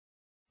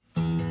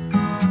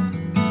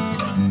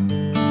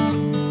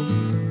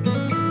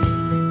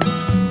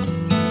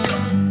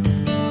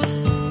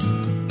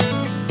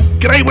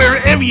G'day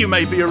wherever you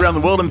may be around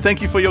the world, and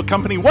thank you for your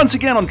company once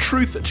again on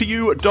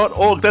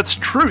truth2u.org. That's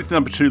truth,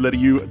 number 2, letter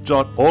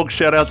U.org.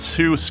 Shout out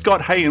to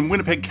Scott Hay in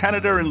Winnipeg,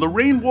 Canada, and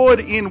Lorene Ward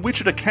in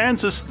Wichita,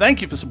 Kansas.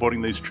 Thank you for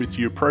supporting these Truth to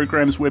You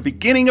programs. We're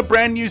beginning a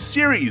brand new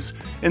series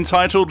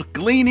entitled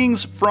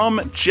Gleanings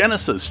from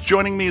Genesis.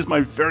 Joining me is my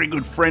very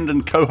good friend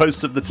and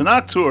co-host of the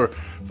Tanakh Tour,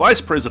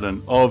 Vice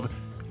President of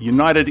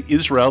United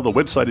Israel. The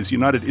website is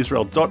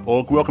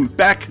unitedisrael.org. Welcome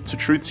back to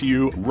Truth to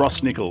You,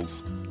 Ross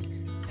Nichols.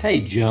 Hey,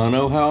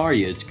 Jono, how are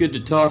you? It's good to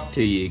talk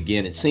to you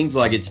again. It seems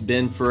like it's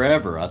been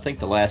forever. I think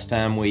the last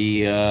time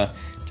we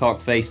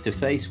talked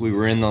face-to-face, we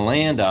were in the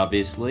land,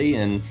 obviously,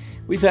 and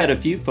we've had a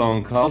few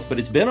phone calls, but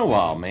it's been a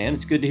while, man.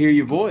 It's good to hear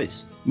your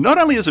voice. Not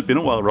only has it been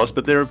a while, Ross,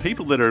 but there are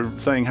people that are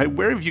saying, hey,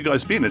 where have you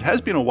guys been? It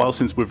has been a while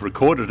since we've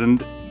recorded,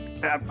 and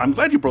I'm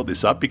glad you brought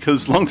this up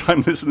because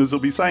long-time listeners will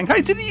be saying,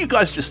 hey, didn't you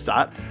guys just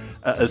start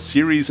a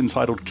series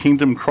entitled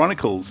Kingdom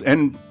Chronicles?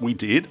 And we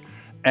did.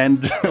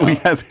 And we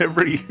have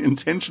every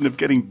intention of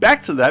getting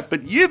back to that.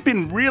 But you've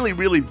been really,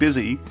 really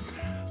busy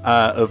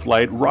of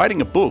late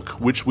writing a book,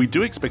 which we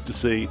do expect to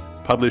see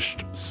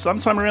published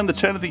sometime around the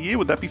turn of the year.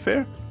 Would that be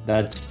fair?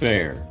 That's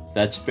fair.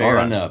 That's fair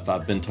enough.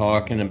 I've been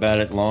talking about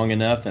it long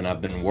enough, and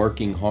I've been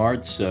working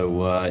hard.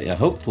 So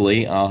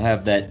hopefully I'll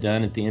have that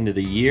done at the end of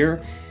the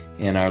year,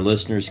 and our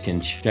listeners can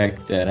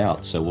check that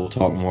out. So we'll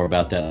talk more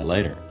about that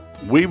later.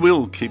 We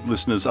will keep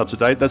listeners up to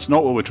date. That's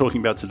not what we're talking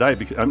about today,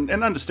 because, and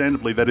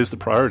understandably, that is the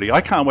priority. I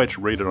can't wait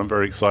to read it. I'm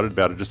very excited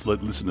about it, just to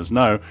let listeners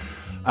know.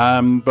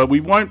 But we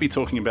won't be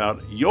talking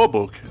about your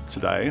book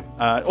today,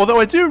 although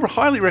I do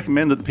highly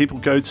recommend that people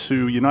go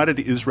to United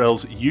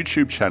Israel's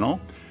YouTube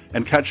channel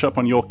and catch up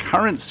on your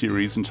current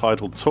series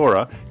entitled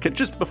Torah.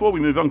 Just before we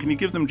move on, can you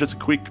give them just a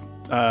quick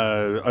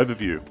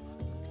overview?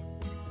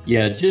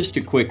 Yeah, just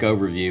a quick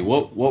overview.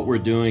 What we're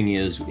doing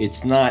is,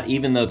 it's not,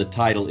 even though the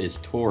title is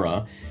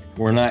Torah,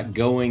 we're not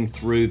going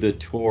through the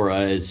Torah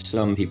as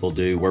some people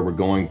do, where we're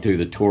going through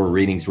the Torah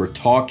readings. We're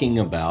talking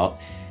about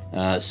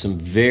some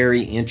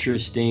very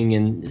interesting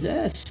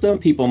and some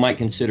people might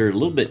consider a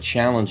little bit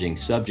challenging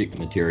subject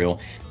material,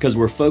 because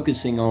we're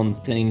focusing on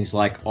things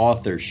like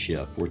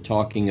authorship. We're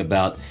talking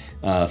about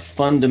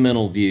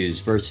fundamental views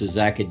versus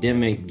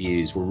academic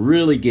views. We're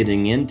really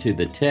getting into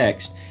the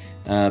text.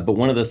 But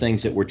one of the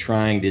things that we're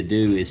trying to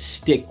do is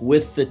stick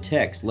with the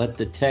text, let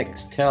the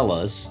text tell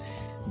us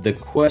the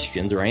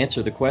questions or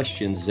answer the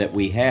questions that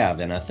we have.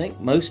 And I think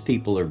most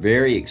people are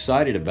very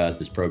excited about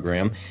this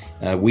program.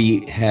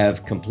 We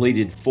have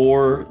completed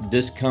 4.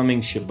 This coming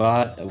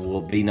Shabbat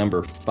will be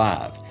number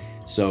 5.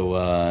 So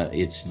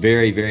it's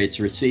it's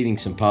receiving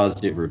some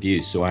positive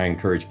reviews. So I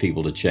encourage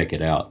people to check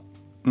it out.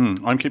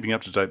 I'm keeping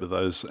up to date with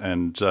those,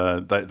 and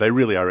they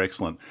really are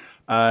excellent.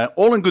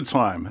 All in good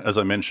time. As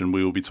I mentioned,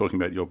 we will be talking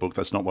about your book.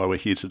 That's not why we're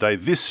here today.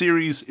 This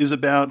series is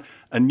about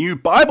a new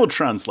Bible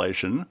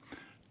translation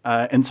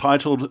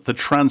entitled The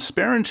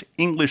Transparent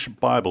English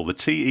Bible, the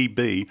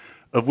TEB,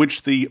 of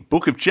which the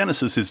Book of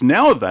Genesis is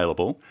now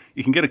available.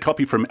 You can get a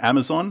copy from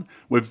Amazon.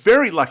 We're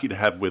very lucky to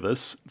have with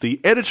us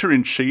the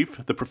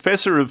editor-in-chief, the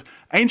professor of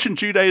ancient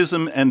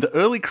Judaism and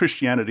early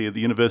Christianity at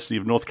the University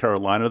of North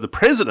Carolina, the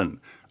president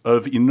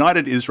of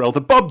United Israel,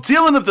 the Bob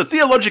Dylan of the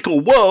theological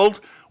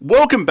world.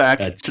 Welcome back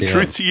to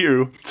Truth to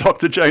You,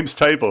 Dr. James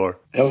Tabor.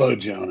 Hello,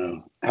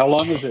 Jono. How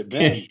long has it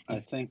been? I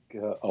think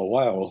a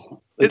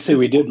while. Let's see,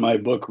 we did my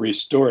book,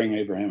 Restoring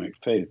Abrahamic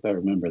Faith. I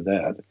remember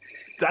that.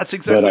 That's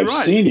exactly right. But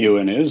I've seen you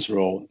in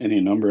Israel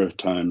any number of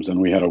times, and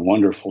we had a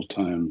wonderful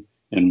time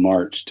in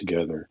March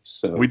together.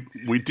 So we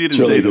did it's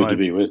indeed. Really good to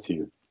be with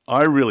you.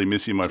 I really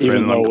miss you, my friend.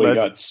 Even though we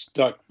got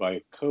stuck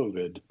by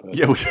COVID. But...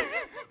 Yeah,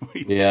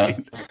 we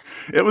did.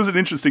 It was an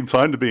interesting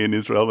time to be in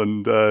Israel,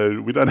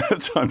 and we don't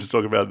have time to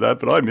talk about that,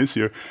 but I miss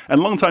you.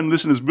 And long-time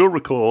listeners will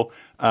recall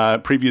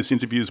previous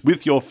interviews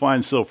with your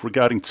fine self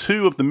regarding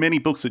 2 of the many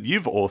books that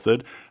you've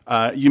authored.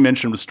 You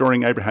mentioned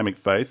Restoring Abrahamic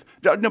Faith.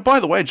 Now, by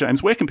the way,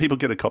 James, where can people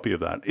get a copy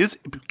of that?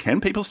 Can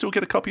people still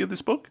get a copy of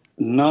this book?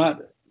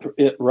 Not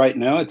right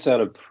now. It's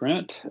out of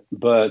print,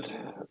 but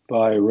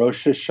by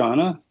Rosh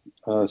Hashanah,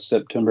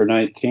 September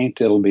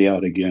 19th, it'll be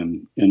out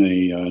again in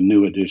a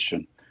new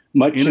edition.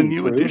 Much in a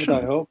new edition,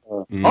 I hope.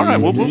 All right,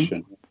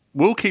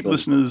 we'll keep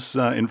listeners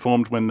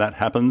informed when that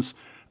happens.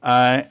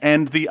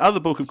 And the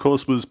other book, of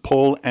course, was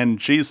Paul and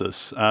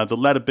Jesus, the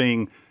latter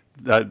being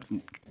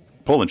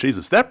Paul and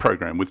Jesus, that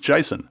program with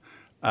Jason,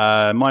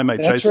 my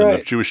mate Jason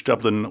of Jewish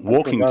Dublin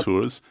Walking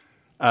Tours.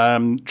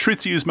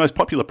 Truth to You's most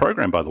popular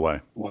program, by the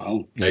way.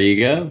 Wow. There you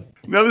go.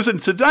 Now listen,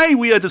 today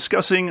we are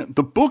discussing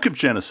the Book of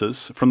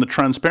Genesis from the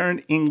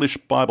Transparent English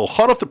Bible,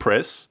 hot off the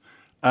press.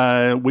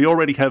 We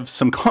already have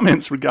some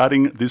comments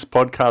regarding this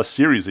podcast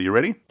series. Are you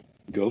ready?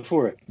 Go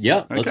for it.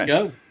 Yeah, let's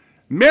go.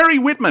 Mary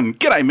Whitman.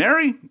 G'day,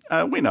 Mary.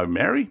 We know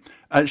Mary.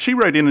 She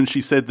wrote in and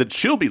she said that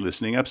she'll be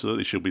listening.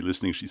 Absolutely, she'll be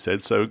listening, she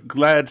said. So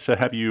glad to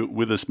have you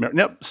with us, Mary.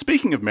 Now,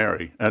 speaking of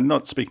Mary,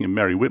 not speaking of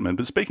Mary Whitman,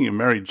 but speaking of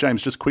Mary,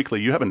 James, just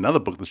quickly, you have another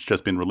book that's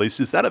just been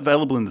released. Is that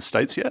available in the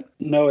States yet?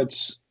 No,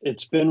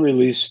 it's been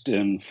released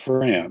in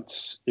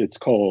France. It's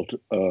called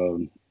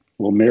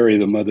Mary,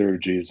 the mother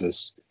of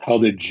Jesus, how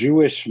the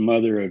Jewish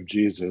mother of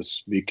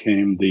Jesus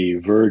became the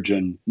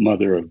virgin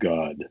mother of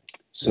God.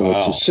 So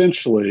It's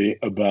essentially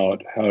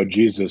about how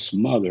Jesus'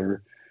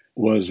 mother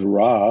was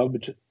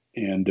robbed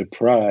and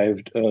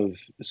deprived of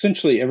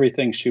essentially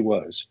everything she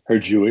was: her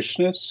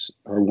Jewishness,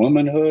 her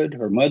womanhood,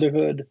 her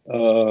motherhood,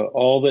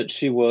 all that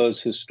she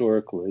was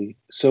historically.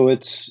 So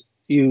it's,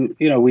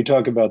 we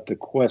talk about the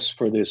quest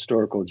for the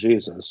historical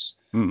Jesus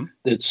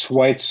that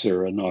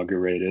Schweitzer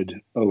inaugurated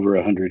over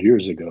 100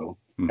 years ago,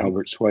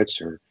 Albert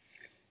Schweitzer.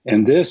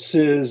 And this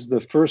is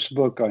the first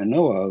book I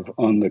know of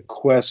on the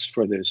quest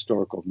for the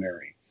historical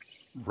Mary.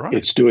 Right.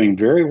 It's doing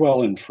very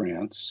well in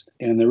France.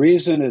 And the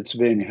reason it's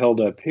being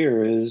held up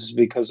here is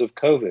because of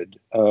COVID.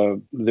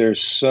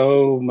 There's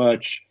so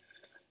much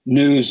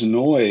news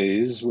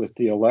noise with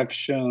the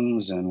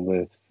elections and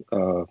with,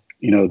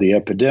 the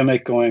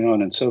epidemic going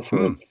on and so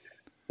forth,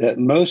 that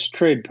most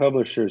trade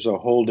publishers are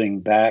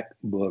holding back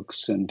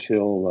books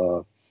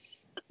until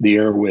the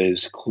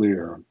airways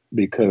clear,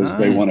 because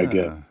they want to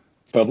get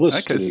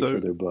publicity for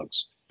their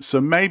books. So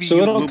maybe you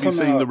will be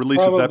seeing the release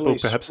of that book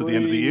perhaps at the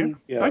end of the year?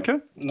 Yeah. Okay.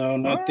 No,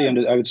 not the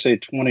end. I would say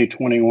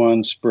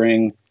 2021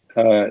 spring.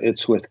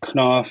 It's with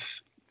Knopf,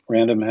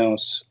 Random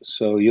House.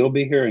 So you'll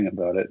be hearing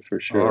about it for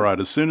sure. All right.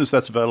 As soon as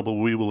that's available,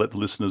 we will let the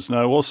listeners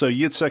know. Also,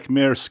 Yitzhak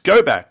Meir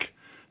Skobak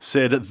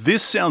said,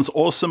 "This sounds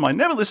awesome. I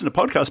never listen to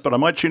podcasts, but I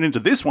might tune into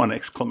this one!"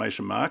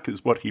 Exclamation mark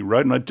is what he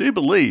wrote. And I do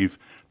believe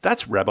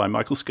that's Rabbi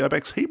Michael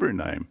Skobak's Hebrew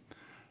name.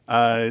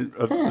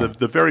 Of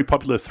the very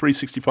popular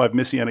 365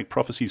 Messianic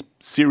Prophecies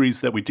series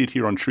that we did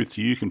here on Truth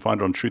to You. You can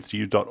find it on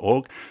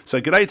truth2you.org.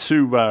 So g'day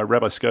to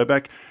Rabbi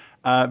Skobak.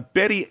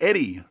 Betty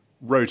Eddy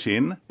wrote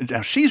in.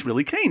 Now, she's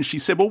really keen. She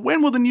said, well,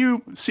 when will the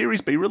new series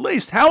be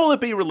released? How will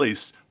it be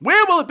released?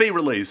 Where will it be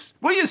released?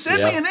 Will you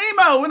send me an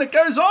email when it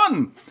goes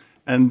on?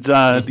 And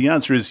the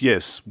answer is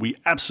yes, we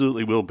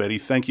absolutely will, Betty.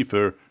 Thank you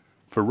for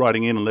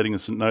writing in and letting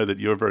us know that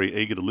you're very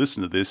eager to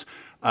listen to this.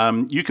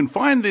 You can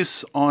find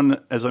this on,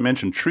 as I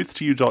mentioned,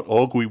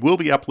 truth2you.org. We will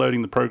be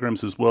uploading the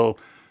programs as well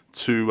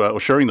or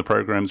sharing the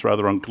programs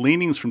rather on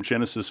Gleanings from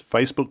Genesis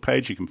Facebook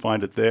page. You can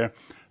find it there,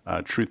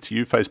 Truth to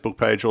You Facebook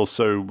page.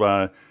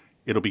 Also,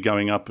 it'll be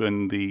going up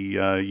in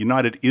the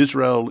United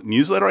Israel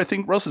newsletter, I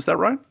think. Ross, is that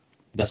right?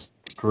 That's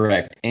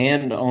correct.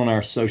 And on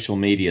our social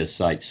media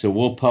sites. So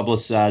we'll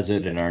publicize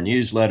it in our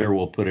newsletter.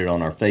 We'll put it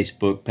on our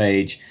Facebook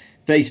page,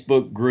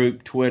 Facebook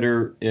group,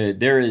 Twitter.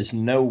 There is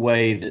no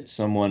way that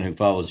someone who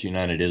follows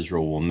United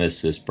Israel will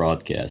miss this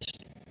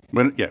broadcast.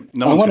 I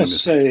want to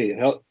say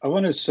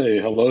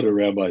hello to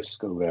Rabbi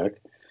Skobak.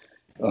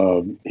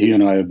 He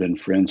and I have been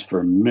friends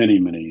for many,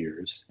 many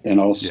years, and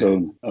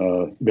also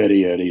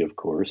Betty Eddy, of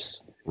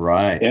course,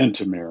 right, and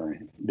to Mary,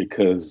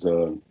 because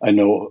I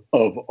know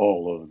of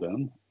all of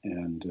them.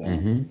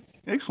 And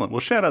excellent. Well,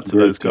 shout out to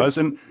those guys,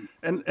 and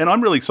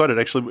I'm really excited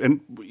actually.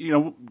 And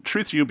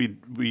Truth, you'll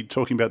be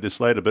talking about this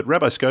later, but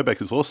Rabbi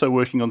Skobak is also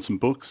working on some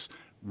books.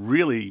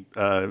 Really,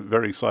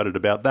 very excited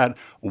about that.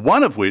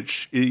 One of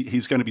which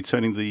he's going to be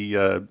turning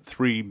the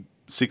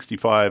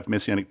 365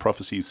 Messianic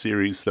Prophecies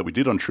series that we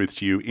did on Truth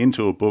to You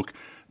into a book.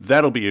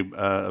 That'll be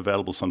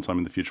available sometime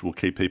in the future. We'll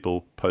keep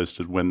people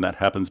posted when that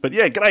happens. But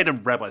yeah, g'day to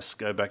Rabbi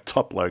Skobak,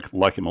 top bloke,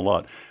 like him a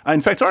lot.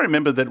 In fact, I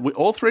remember that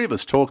all four of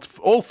us talked to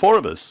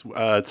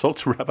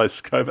Rabbi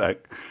Skobak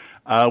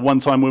one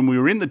time when we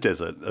were in the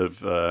desert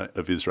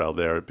of Israel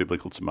there at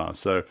Biblical Tamar.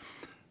 So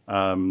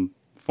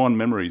fond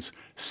memories.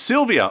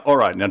 Sylvia, all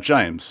right, now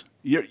James,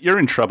 you're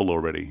in trouble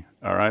already,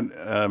 all right?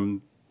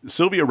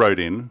 Sylvia wrote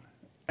in,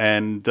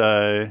 and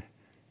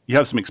you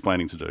have some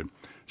explaining to do.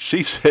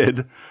 She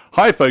said,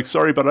 "Hi folks,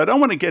 sorry, but I don't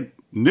want to get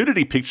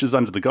nudity pictures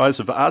under the guise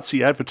of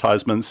artsy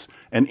advertisements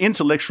and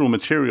intellectual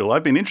material.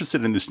 I've been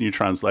interested in this new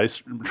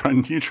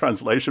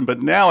translation,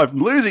 but now I'm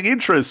losing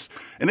interest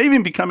and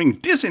even becoming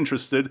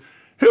disinterested.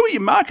 Who are you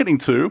marketing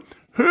to?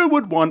 Who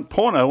would want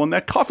porno on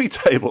their coffee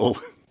table?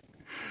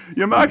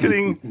 Your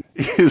marketing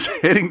is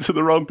heading to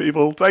the wrong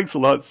people. Thanks a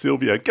lot,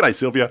 Sylvia." G'day,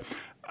 Sylvia.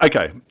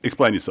 Okay,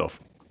 explain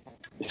yourself.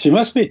 She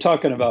must be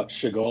talking about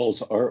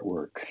Chagall's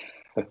artwork.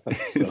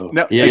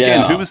 Now,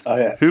 again, who was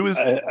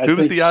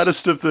the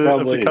artist of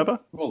the cover?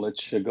 Well,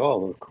 it's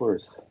Chagall, of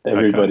course.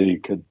 Everybody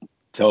could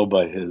tell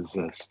by his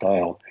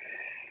style.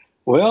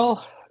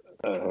 Well,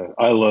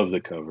 I love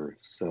the cover,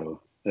 so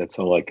that's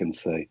all I can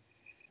say.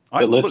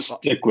 But let's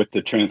stick with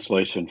the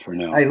translation for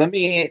now. Hey, let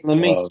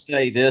me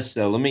say this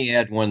though. Let me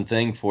add one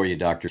thing for you,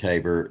 Dr.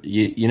 Tabor.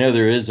 You know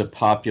there is a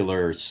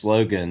popular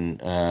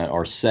slogan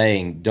or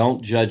saying,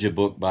 "Don't judge a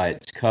book by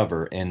its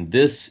cover," and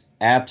this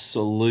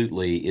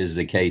absolutely is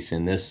the case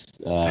in this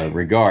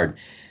regard.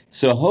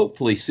 So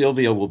hopefully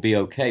Sylvia will be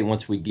okay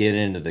once we get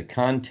into the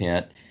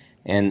content,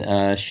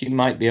 and she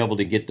might be able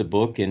to get the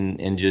book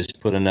and just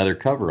put another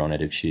cover on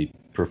it if she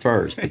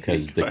prefers,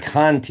 because the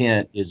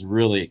content is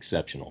really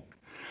exceptional.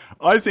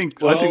 I think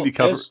the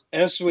cover.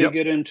 As we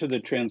get into the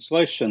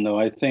translation, though,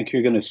 I think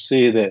you're going to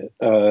see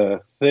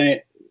that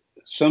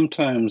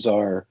sometimes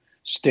our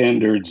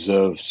standards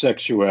of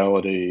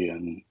sexuality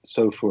and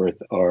so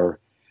forth are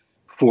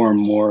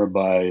formed more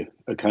by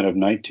a kind of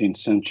 19th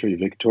century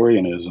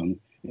Victorianism.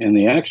 And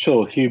the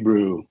actual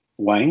Hebrew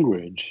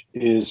language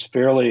is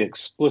fairly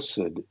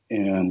explicit.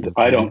 And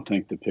I don't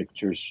think the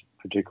picture's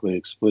particularly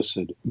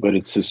explicit, but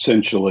it's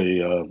essentially,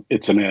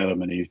 it's an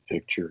Adam and Eve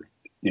picture.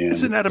 And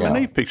it's an Adam and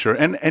Eve picture.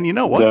 And you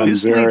know what?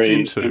 This very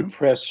leads into...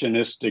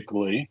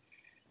 impressionistically.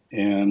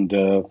 And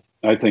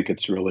I think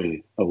it's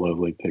really a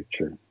lovely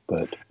picture.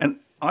 And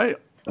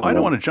I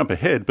don't want to jump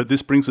ahead, but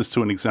this brings us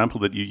to an example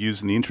that you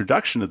use in the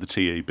introduction of the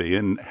TEB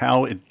and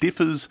how it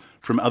differs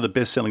from other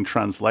best-selling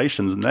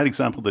translations. And that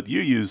example that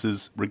you use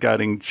is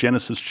regarding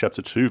Genesis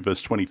chapter 2,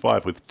 verse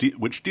 25,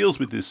 which deals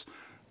with this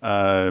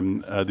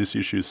this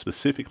issue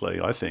specifically,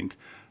 I think.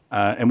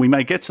 And we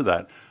may get to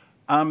that.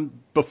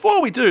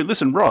 Before we do,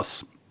 listen,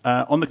 Ross,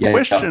 on the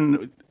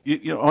question,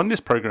 you know, on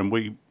this program,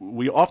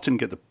 we often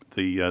get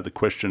the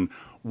question,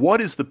 what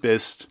is the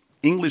best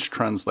English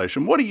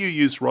translation? What do you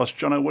use, Ross?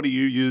 Jono, what do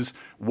you use?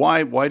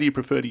 Why do you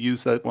prefer to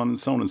use that one, and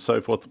so on and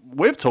so forth?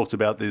 We've talked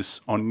about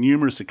this on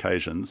numerous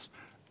occasions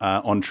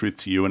on Truth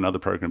to You and other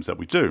programs that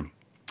we do.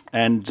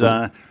 And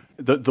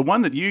the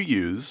one that you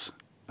use,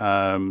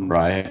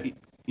 right,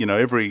 you know,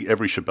 every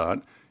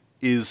Shabbat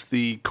is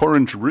the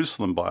Koran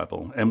Jerusalem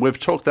Bible. And we've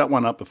talked that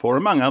one up before,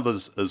 among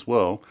others as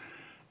well.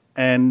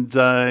 And,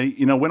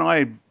 you know, when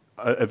I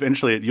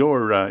eventually, at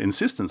your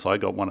insistence, I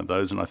got one of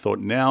those, and I thought,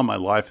 now my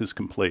life is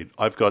complete.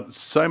 I've got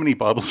so many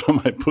Bibles on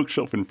my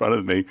bookshelf in front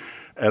of me,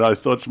 and I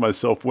thought to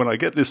myself, when I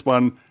get this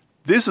one,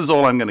 this is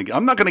all I'm going to get.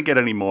 I'm not going to get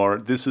any more.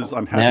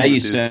 I'm happy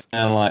with this. Now you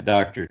sound like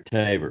Dr.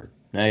 Tabor.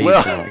 Sound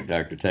like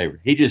Dr. Tabor.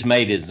 He just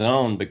made his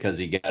own because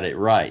he got it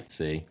right,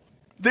 see?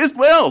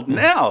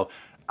 Now,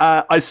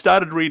 I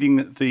started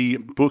reading the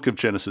book of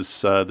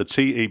Genesis, the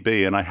TEB,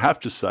 and I have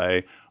to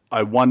say,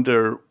 I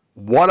wonder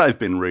what I've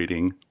been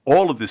reading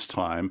all of this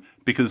time,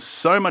 because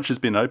so much has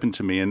been open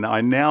to me, and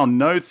I now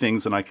know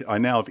things, and I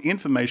now have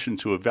information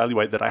to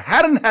evaluate that I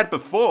hadn't had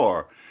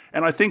before.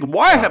 And I think,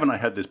 why haven't I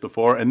had this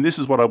before? And this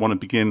is what I want to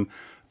begin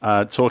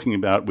talking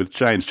about with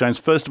James. James,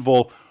 first of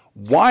all,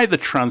 why the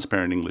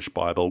Transparent English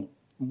Bible?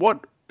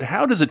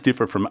 How does it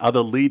differ from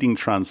other leading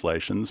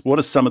translations? What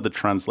are some of the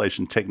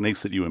translation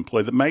techniques that you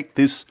employ that make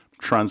this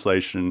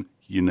translation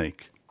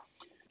unique?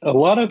 A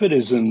lot of it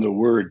is in the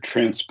word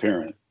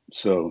transparent.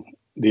 So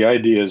the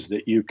idea is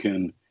that you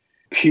can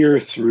peer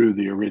through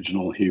the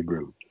original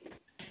Hebrew.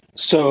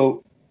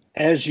 So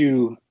as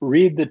you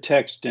read the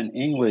text in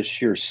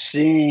English, you're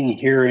seeing,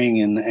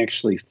 hearing, and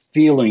actually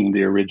feeling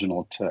the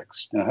original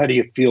text. Now, how do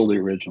you feel the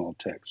original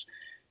text?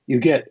 You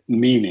get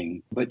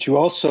meaning, but you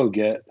also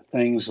get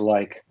things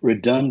like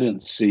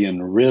redundancy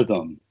and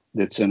rhythm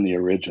that's in the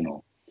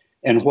original.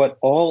 And what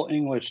all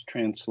English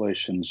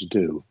translations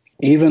do,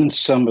 even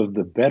some of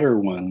the better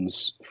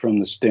ones from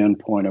the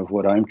standpoint of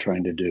what I'm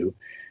trying to do,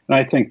 and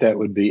I think that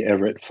would be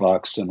Everett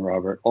Fox and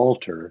Robert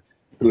Alter,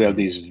 who have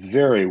these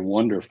very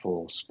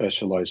wonderful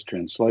specialized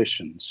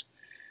translations.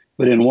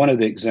 But in one of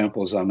the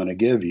examples I'm going to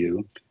give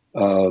you,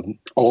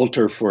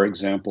 Alter, for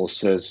example,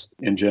 says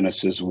in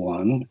Genesis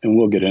 1, and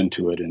we'll get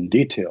into it in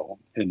detail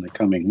in the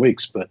coming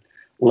weeks, but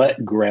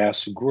let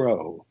grass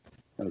grow,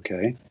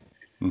 okay?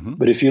 Mm-hmm.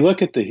 But if you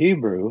look at the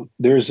Hebrew,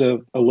 there's a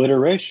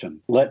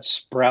alliteration. Let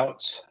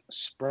sprouts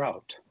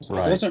sprout.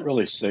 Right. It doesn't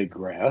really say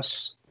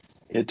grass.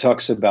 It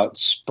talks about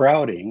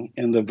sprouting,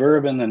 and the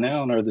verb and the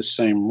noun are the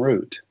same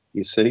root,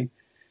 you see?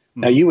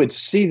 Now, you would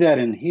see that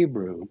in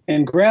Hebrew,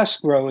 and grass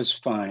grow is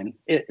fine.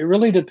 It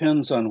really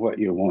depends on what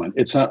you want.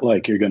 It's not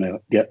like you're going to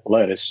get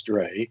led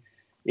astray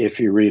if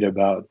you read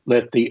about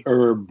let the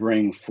herb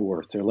bring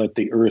forth or let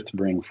the earth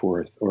bring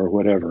forth or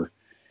whatever.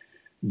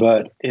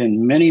 But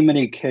in many,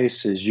 many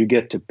cases, you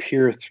get to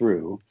peer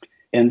through,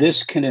 and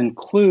this can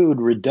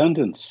include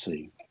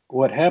redundancy.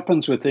 What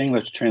happens with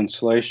English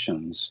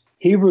translations,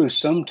 Hebrew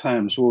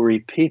sometimes will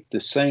repeat the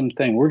same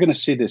thing. We're going to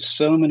see this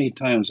so many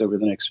times over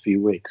the next few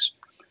weeks.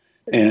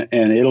 And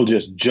it'll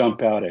just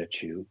jump out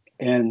at you.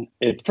 And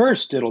at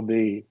first, it'll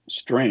be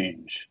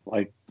strange.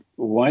 Like,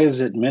 why is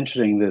it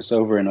mentioning this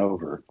over and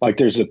over? Like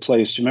there's a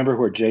place, remember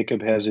where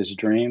Jacob has his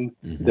dream?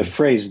 Mm-hmm. The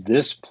phrase,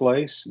 this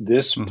place,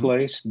 this mm-hmm.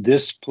 place,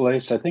 this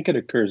place, I think it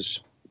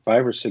occurs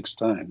 5 or 6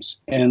 times.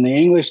 And the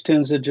English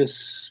tends to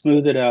just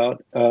smooth it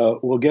out.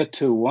 We'll get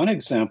to one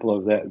example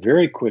of that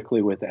very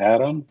quickly with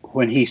Adam.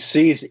 When he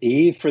sees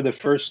Eve for the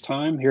first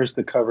time, here's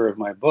the cover of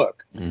my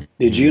book. Mm-hmm.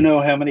 Did you know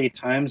how many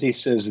times he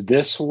says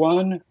this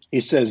one?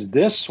 He says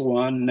this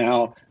one.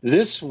 Now,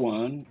 this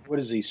one, what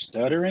is he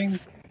stuttering?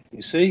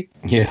 You see?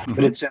 Yeah.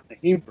 But it's in the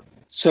Hebrew.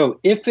 So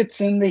if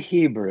it's in the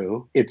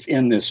Hebrew, it's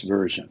in this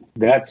version.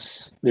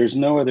 There's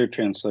no other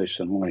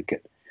translation like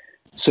it.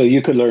 So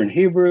you could learn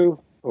Hebrew,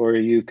 or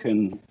you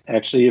can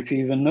actually, if you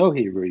even know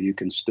Hebrew, you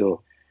can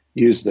still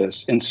use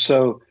this. And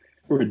so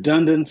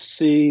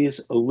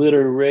redundancies,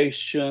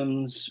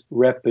 alliterations,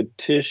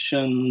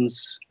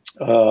 repetitions,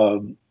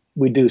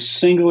 we do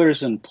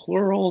singulars and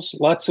plurals.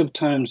 Lots of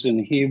times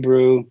in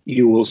Hebrew,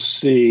 you will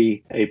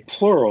see a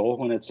plural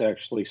when it's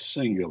actually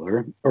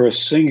singular, or a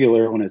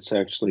singular when it's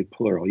actually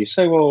plural. You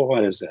say, well,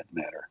 why does that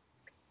matter?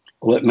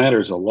 Well, it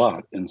matters a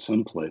lot in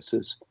some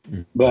places.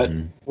 But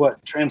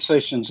what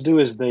translations do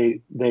is they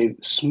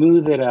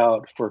smooth it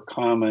out for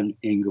common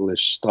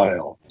English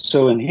style.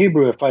 So in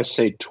Hebrew, if I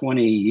say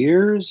 20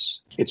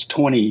 years, it's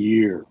 20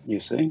 year, you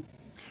see?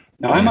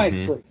 Now, I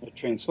might put a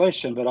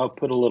translation, but I'll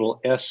put a little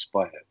S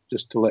by it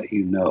just to let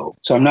you know.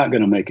 So I'm not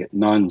going to make it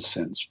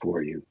nonsense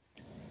for you.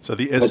 So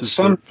the S is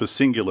for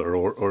singular,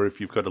 or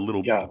if you've got a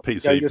little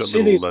piece, so you've got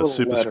little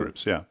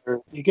superscripts.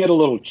 You get a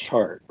little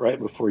chart right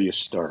before you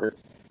start.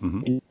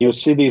 And you'll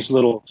see these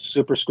little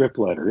superscript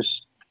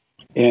letters,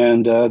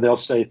 and they'll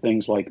say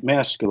things like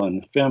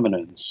masculine,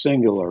 feminine,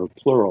 singular,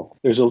 plural.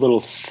 There's a little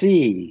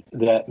C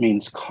that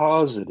means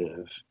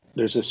causative.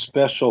 There's a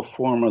special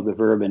form of the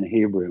verb in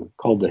Hebrew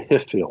called the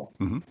hifil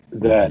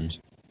that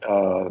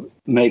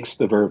makes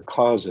the verb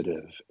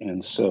causative.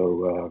 And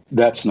so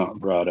that's not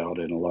brought out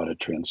in a lot of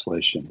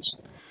translations.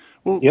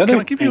 Well, can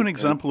I give you an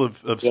example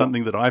of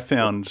something that I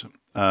found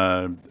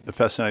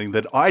fascinating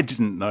that I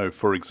didn't know,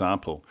 for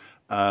example?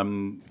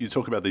 You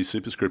talk about these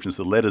superscriptions,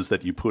 the letters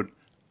that you put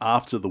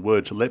after the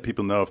word to let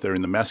people know if they're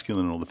in the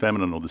masculine or the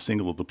feminine or the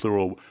single or the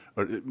plural,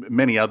 or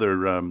many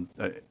other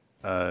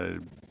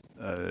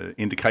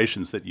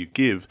indications that you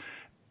give.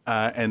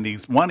 And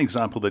one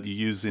example that you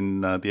use in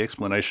the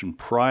explanation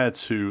prior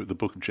to the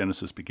book of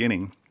Genesis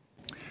beginning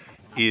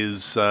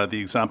is the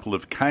example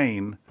of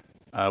Cain,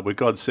 where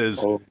God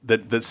says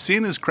that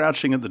sin is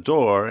crouching at the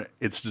door,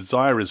 its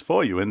desire is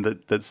for you, and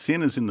that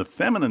sin is in the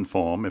feminine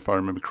form, if I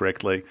remember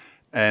correctly,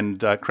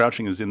 and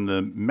crouching is in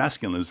the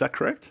masculine. Is that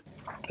correct?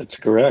 That's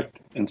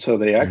correct. And so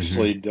they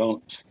actually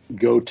don't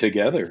go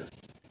together.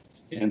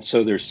 And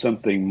so there's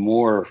something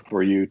more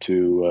for you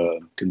to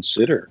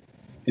consider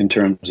in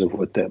terms of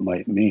what that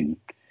might mean.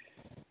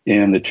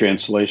 And the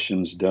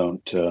translations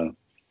don't.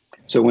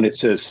 So when it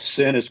says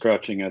sin is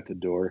crouching at the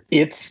door,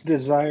 its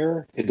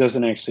desire, it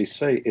doesn't actually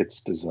say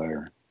its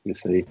desire, you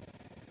see.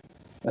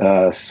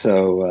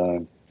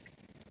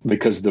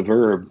 Because the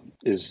verb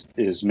is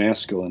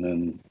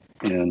masculine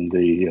and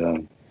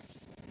the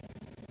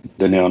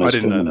noun is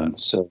feminine. Know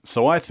that.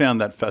 So I found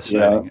that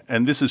fascinating. Yeah.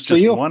 And this is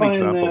just one example.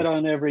 So you'll find that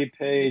on every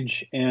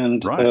page.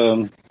 And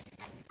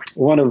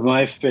one of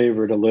my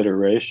favorite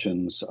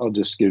alliterations, I'll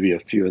just give you a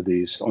few of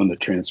these on the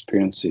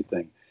transparency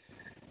thing.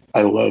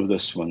 I love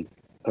this one.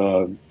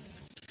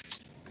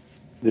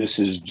 This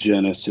is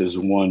Genesis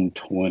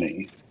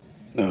 1:20.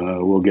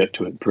 We'll get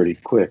to it pretty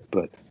quick,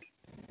 but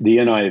the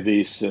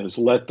NIV says,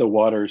 let the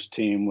waters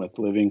teem with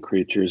living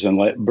creatures and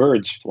let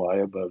birds fly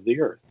above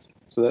the earth.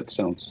 So that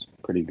sounds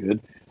pretty good.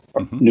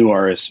 New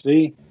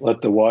RSV,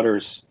 let the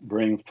waters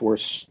bring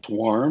forth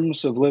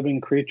swarms of living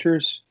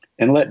creatures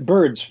and let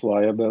birds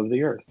fly above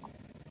the earth.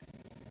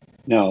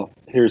 Now,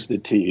 here's the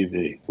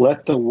TEV.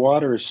 Let the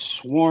waters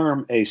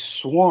swarm a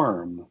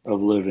swarm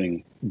of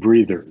living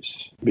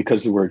breathers.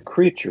 Because the word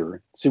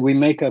creature, see, we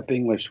make up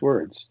English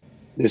words.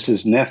 This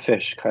is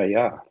nefesh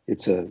kaya.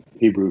 It's a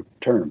Hebrew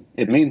term.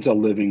 It means a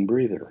living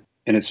breather.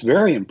 And it's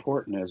very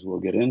important, as we'll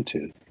get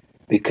into,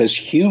 because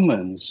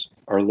humans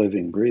are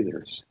living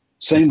breathers.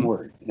 Same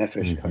word,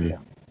 nefesh kaya.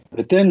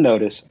 But then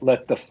notice,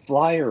 let the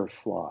flyer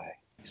fly.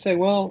 You say,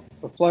 well,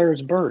 the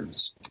flyer's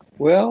birds.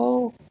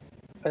 Well,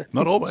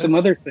 not always. Some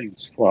other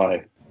things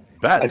fly.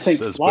 Bats, I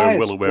think as flies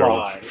we're well aware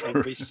fly, of.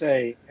 And we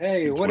say,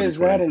 hey, what is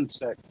that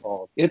insect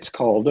called? It's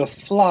called a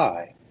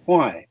fly.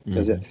 Why?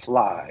 Because it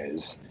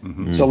flies.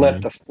 So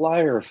let the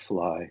flyer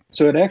fly.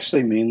 So it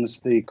actually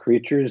means the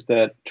creatures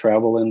that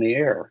travel in the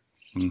air.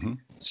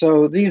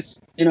 So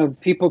these,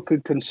 people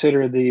could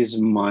consider these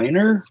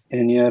minor,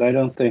 and yet I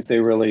don't think they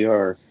really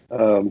are.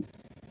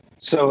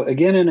 So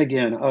again and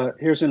again,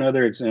 here's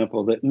another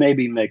example that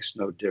maybe makes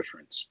no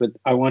difference, but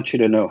I want you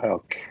to know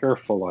how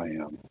careful I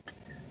am.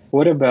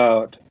 What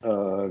about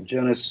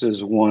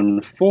Genesis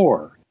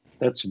 1:4?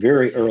 That's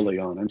very early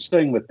on. I'm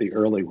staying with the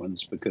early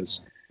ones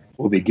because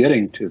we'll be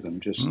getting to them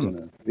just in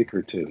a week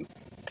or two.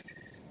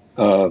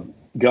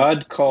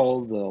 God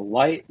called the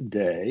light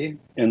day,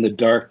 and the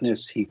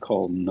darkness he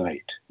called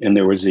night. And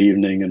there was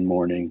evening and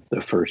morning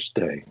the first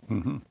day.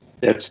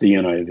 That's the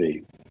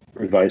NIV.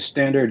 Revised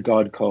Standard,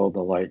 God called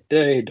the light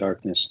day,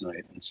 darkness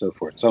night, and so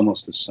forth. It's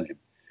almost the same.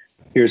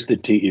 Here's the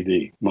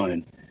TEV,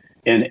 mine.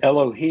 And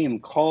Elohim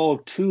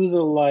called to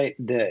the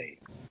light day.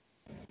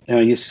 Now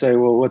you say,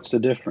 well, what's the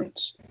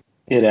difference?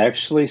 It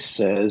actually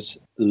says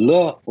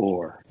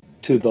la'or,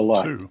 to the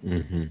light.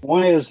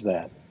 Why is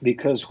that?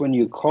 Because when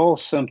you call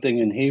something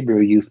in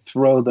Hebrew, you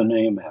throw the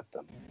name at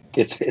them.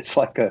 It's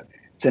like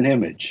it's an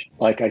image.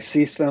 Like I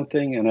see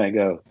something and I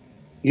go,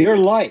 you're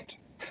light.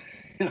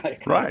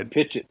 I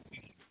pitch it.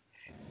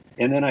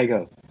 And then I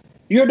go,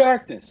 you're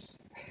darkness.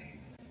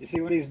 You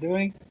see what he's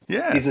doing?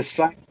 Yeah. He's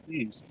assigning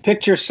names.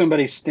 Picture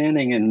somebody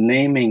standing and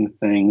naming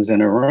things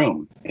in a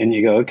room. And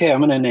you go, okay, I'm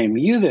going to name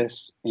you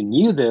this, and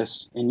you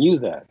this, and you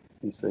that.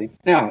 You see?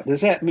 Now,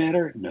 does that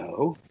matter?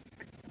 No.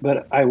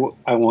 But I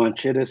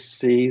want you to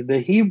see the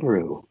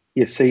Hebrew,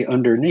 you see,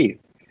 underneath,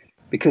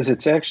 because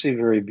it's actually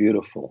very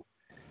beautiful.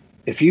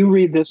 If you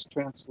read this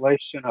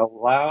translation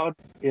aloud,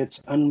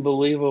 it's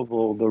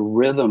unbelievable, the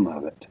rhythm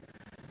of it.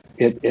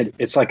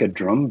 It's like a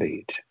drum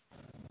beat.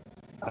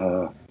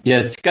 Yeah,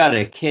 it's got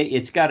a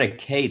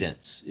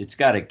cadence. It's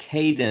got a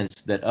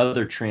cadence that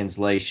other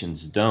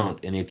translations don't.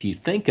 And if you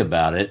think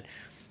about it,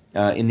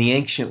 in the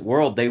ancient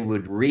world, they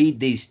would read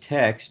these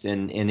texts,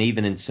 and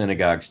even in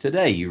synagogues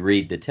today, you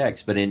read the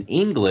text. But in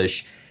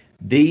English,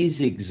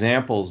 these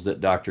examples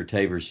that Dr.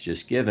 Tabor's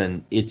just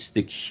given, it's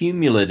the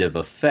cumulative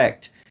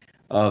effect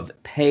of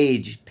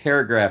page,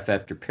 paragraph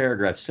after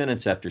paragraph,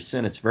 sentence after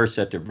sentence, verse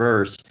after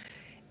verse,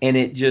 and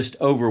it just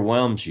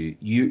overwhelms you.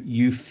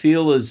 You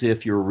feel as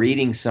if you're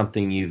reading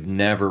something you've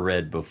never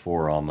read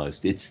before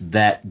almost. It's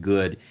that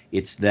good.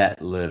 It's that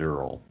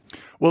literal.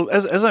 Well,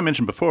 as I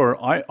mentioned before,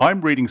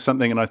 I'm reading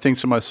something and I think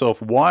to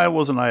myself, why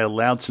wasn't I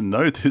allowed to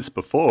know this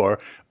before?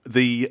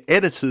 The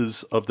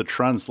editors of the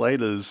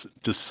translators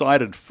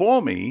decided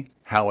for me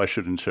how I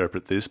should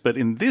interpret this, but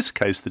in this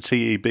case, the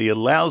TEB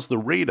allows the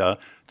reader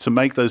to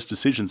make those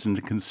decisions and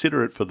to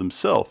consider it for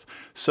themselves.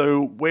 So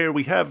where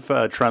we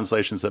have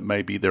translations that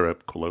maybe there are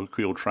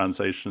colloquial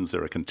translations,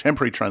 there are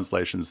contemporary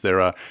translations, there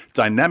are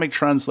dynamic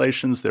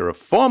translations, there are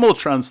formal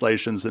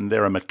translations, and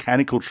there are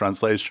mechanical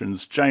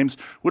translations. James,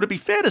 would it be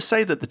fair to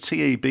say that the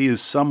TEB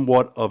is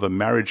somewhat of a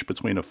marriage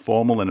between a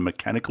formal and a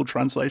mechanical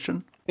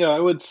translation? Yeah, I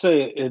would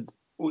say it.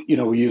 We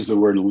use the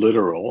word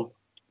literal.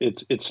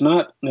 It's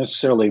not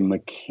necessarily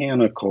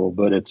mechanical,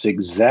 but it's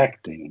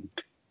exacting.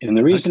 And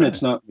the reason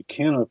it's not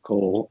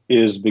mechanical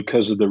is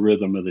because of the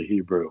rhythm of the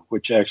Hebrew,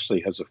 which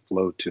actually has a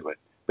flow to it.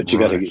 But you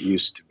got to get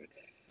used to it.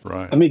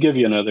 Right. Let me give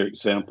you another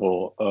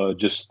example,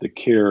 just the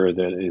care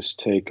that is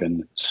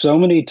taken. So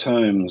many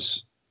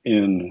times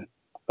in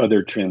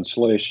other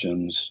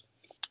translations,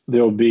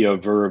 there'll be a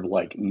verb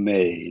like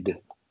made.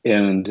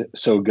 And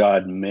so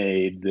God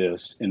made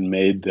this and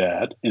made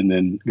that, and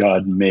then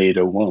God made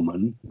a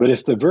woman. But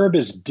if the verb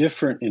is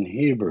different in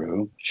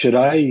Hebrew, should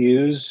I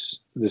use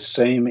the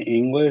same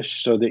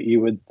English so that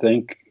you would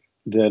think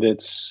that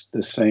it's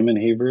the same in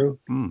Hebrew?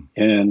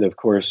 And of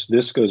course,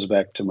 this goes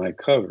back to my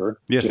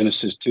cover,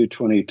 Genesis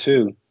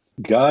 2:22.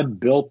 God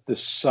built the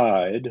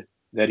side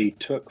that he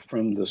took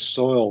from the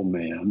soil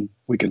man.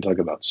 We can talk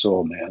about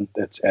soil man.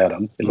 That's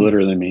Adam. It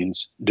literally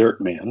means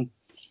dirt man.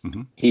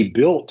 Mm-hmm. He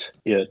built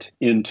it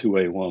into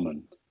a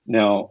woman.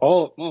 Now,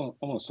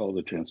 almost all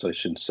the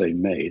translations say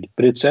made,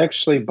 but it's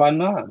actually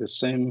bana, the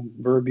same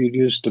verb you'd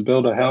use to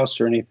build a house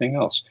or anything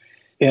else.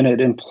 And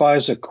it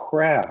implies a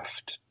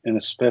craft and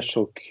a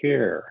special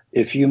care.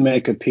 If you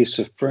make a piece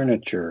of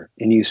furniture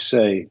and you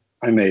say,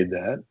 I made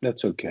that,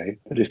 that's okay.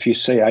 But if you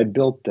say, I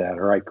built that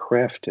or I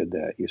crafted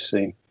that, you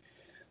see.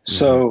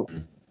 So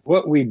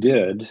what we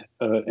did,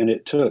 and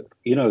it took,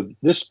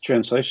 this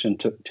translation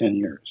took 10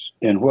 years.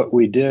 And what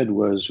we did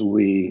was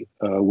we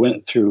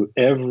went through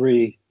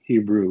every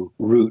Hebrew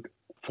root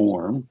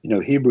form.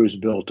 Hebrew's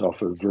built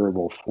off of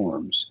verbal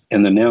forms,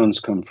 and the nouns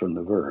come from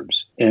the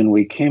verbs. And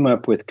we came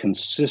up with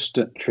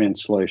consistent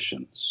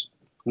translations.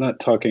 I'm not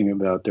talking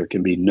about there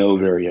can be no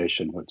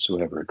variation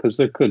whatsoever, because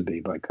there could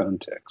be by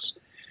context.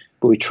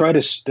 But we try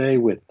to stay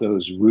with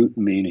those root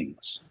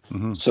meanings.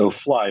 Mm-hmm. So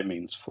fly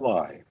means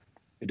fly.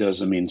 It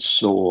doesn't mean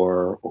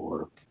soar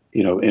or,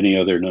 any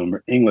other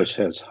number. English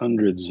has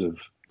hundreds of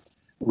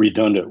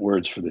redundant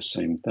words for the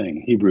same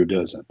thing. Hebrew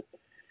doesn't.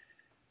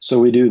 So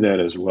we do that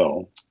as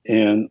well.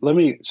 And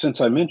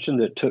since I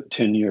mentioned it took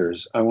 10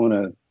 years, I want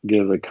to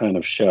give a kind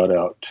of shout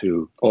out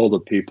to all the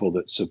people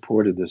that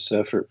supported this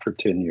effort for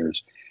 10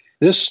 years.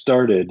 This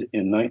started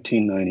in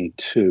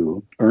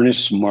 1992.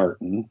 Ernest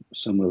Martin,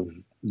 some of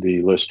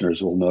the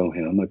listeners will know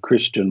him, a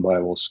Christian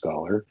Bible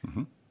scholar.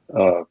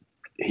 Mm-hmm.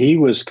 He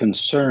was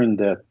concerned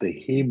that the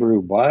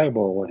Hebrew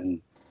Bible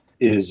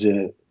is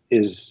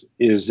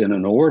in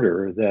an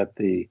order that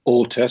the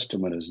Old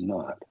Testament is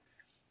not.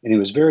 And he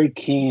was very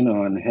keen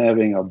on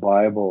having a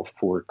Bible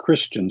for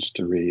Christians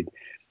to read.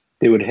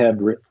 They would have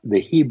the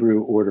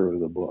Hebrew order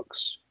of the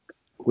books,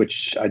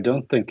 which I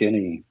don't think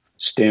any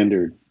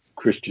standard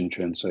Christian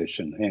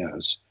translation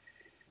has.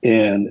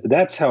 And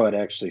that's how it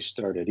actually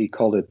started. He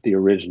called it the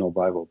Original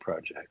Bible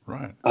Project.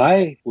 Right.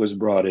 I was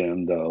brought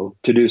in, though,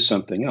 to do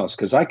something else,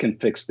 because I can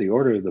fix the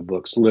order of the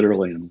books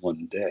literally in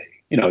one day.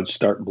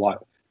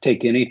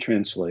 Take any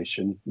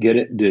translation, get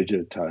it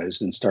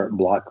digitized, and start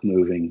block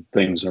moving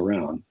things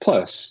around.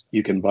 Plus,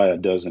 you can buy a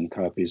dozen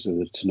copies of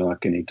the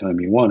Tanakh anytime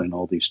you want in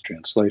all these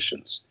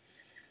translations.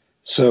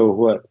 So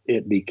what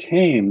it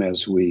became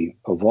as we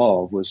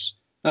evolved was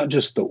not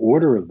just the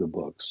order of the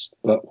books,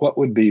 but what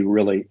would be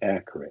really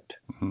accurate.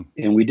 Mm-hmm.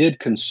 And we did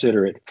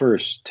consider at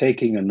first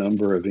taking a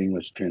number of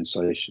English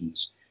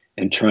translations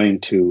and trying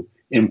to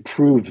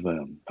improve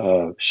them,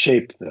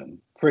 shape them.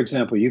 For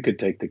example, you could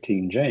take the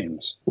King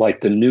James,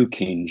 like the New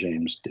King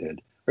James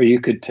did, or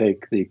you could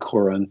take the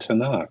Quran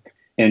Tanakh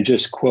and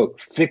just, quote,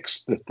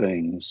 fix the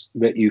things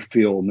that you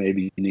feel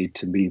maybe need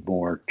to be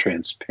more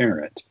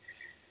transparent.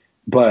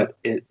 But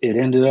it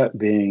ended up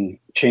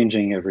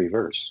changing every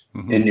verse.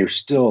 Mm-hmm. And you're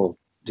still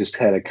just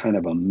had a kind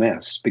of a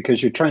mess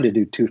because you're trying to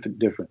do two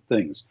different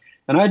things.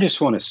 And I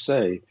just want to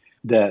say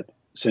that,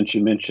 since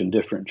you mentioned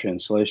different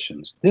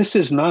translations, this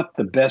is not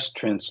the best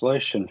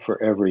translation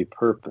for every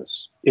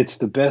purpose. It's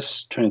the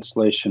best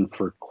translation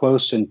for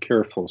close and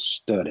careful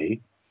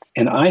study.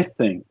 And I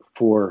think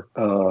for,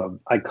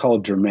 I call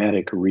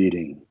dramatic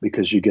reading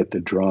because you get the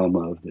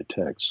drama of the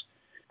text.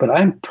 But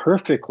I'm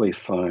perfectly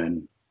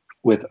fine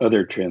with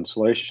other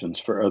translations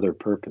for other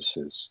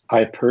purposes.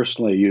 I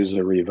personally use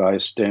a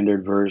Revised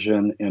Standard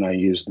Version, and I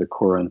use the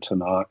Koran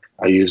Tanakh.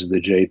 I use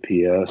the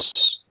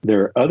JPS.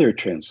 There are other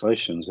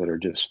translations that are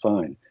just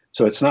fine.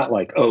 So it's not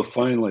like, oh,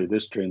 finally,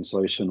 this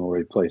translation will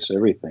replace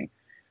everything.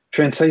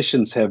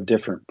 Translations have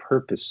different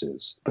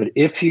purposes, but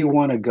if you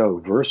want to go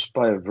verse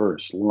by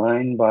verse,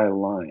 line by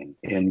line,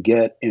 and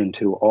get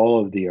into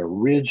all of the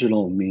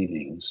original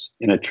meanings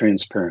in a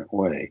transparent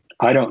way,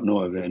 I don't know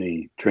of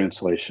any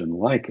translation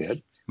like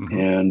it. Mm-hmm.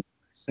 And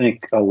I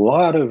think a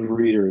lot of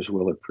readers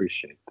will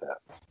appreciate that.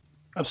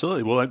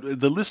 Absolutely. Well,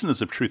 the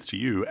listeners of Truth to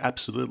You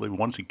absolutely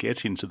want to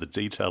get into the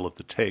detail of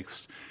the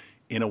text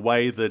in a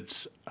way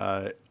that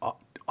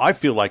I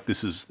feel like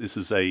this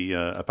is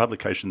a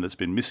publication that's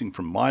been missing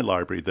from my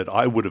library that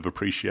I would have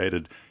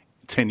appreciated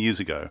 10 years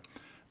ago.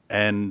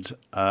 And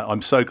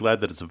I'm so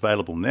glad that it's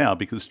available now,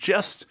 because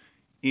just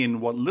in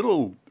what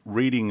little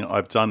reading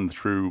I've done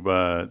through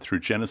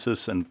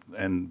Genesis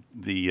and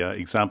the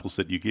examples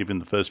that you give in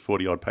the first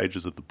 40-odd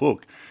pages of the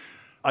book,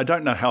 I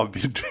don't know how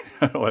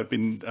I've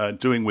been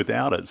doing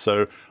without it.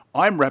 So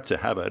I'm rapt to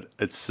have it.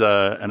 It's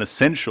an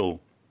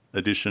essential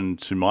addition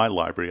to my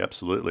library,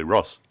 absolutely.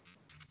 Ross?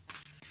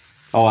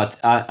 Oh,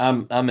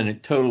 I'm in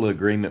total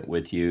agreement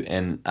with you,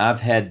 and I've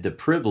had the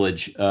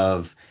privilege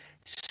of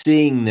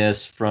seeing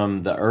this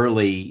from the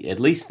early, at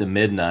least the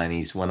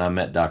mid-90s when I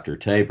met Dr.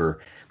 Tabor.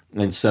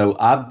 And so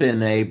I've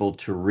been able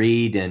to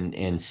read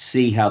and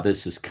see how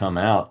this has come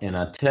out. And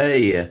I tell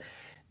you,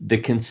 the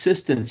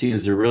consistency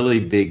is a really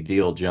big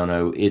deal,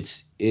 Jono.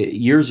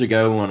 Years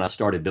ago when I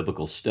started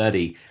biblical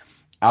study,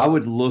 I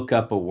would look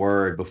up a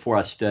word before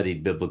I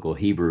studied biblical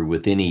Hebrew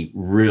with any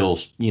real,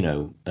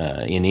 in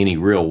any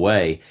real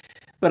way.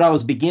 But I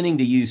was beginning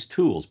to use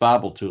tools,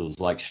 Bible tools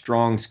like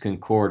Strong's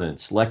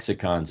Concordance,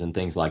 lexicons, and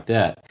things like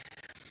that.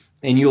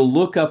 And you'll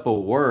look up a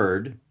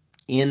word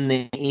in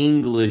the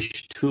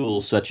English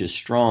tools such as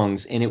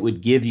Strong's, and it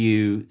would give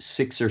you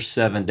 6 or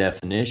 7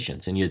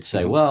 definitions. And you'd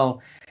say,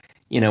 well,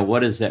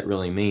 what does that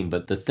really mean?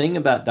 But the thing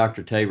about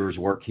Dr. Tabor's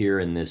work here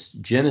in this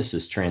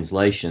Genesis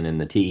translation in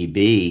the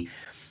TEB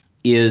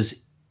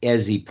is,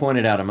 as he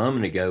pointed out a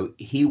moment ago,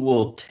 he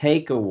will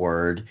take a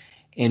word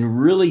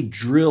and really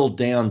drill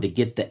down to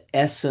get the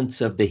essence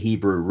of the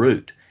Hebrew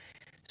root.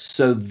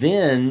 So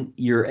then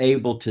you're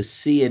able to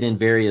see it in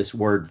various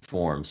word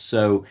forms.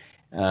 So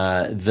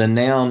the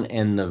noun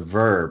and the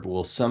verb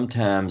will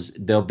sometimes,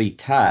 they'll be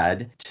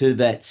tied to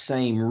that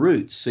same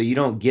root. So you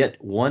don't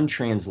get one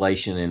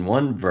translation in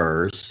one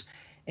verse,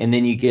 and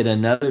then you get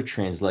another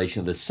translation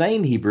of the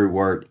same Hebrew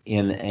word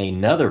in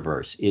another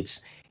verse.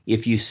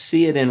 If you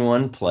see it in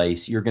one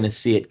place, you're going to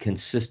see it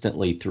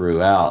consistently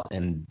throughout.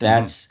 And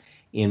that's,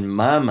 in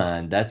my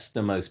mind, that's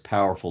the most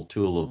powerful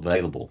tool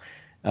available.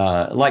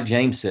 Like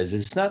James says,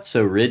 it's not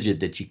so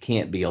rigid that you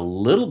can't be a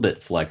little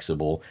bit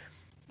flexible,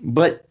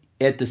 but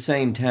at the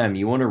same time,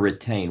 you want to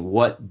retain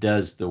what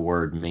does the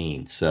word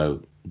mean.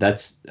 So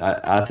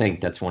I think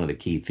that's one of the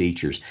key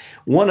features.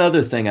 One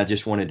other thing I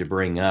just wanted to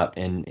bring up,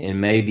 and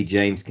maybe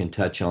James can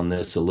touch on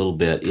this a little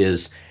bit,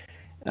 is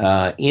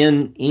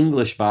in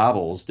English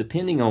Bibles,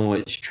 depending on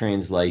which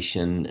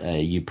translation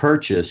you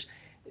purchase,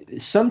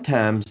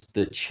 sometimes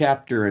the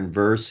chapter and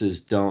verses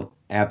don't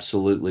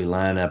absolutely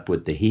line up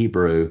with the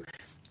Hebrew.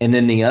 And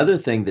then the other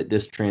thing that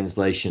this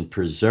translation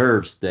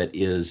preserves that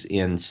is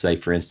in, say,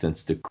 for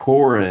instance, the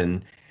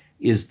Koran,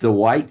 is the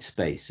white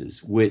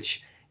spaces,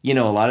 which, a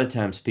lot of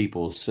times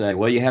people say,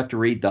 well, you have to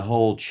read the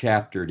whole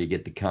chapter to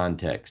get the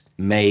context.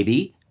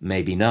 Maybe,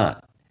 maybe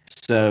not.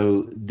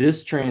 So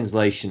this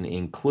translation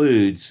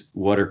includes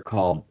what are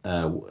called,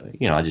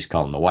 I just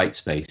call them the white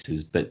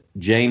spaces. But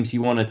James,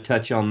 you want to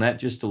touch on that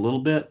just a little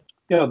bit?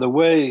 Yeah, the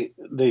way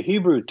the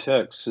Hebrew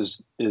text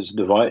is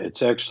divided,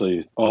 it's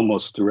actually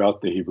almost throughout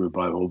the Hebrew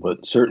Bible,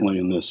 but certainly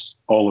in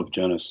all of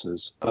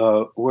Genesis,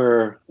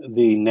 where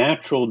the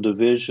natural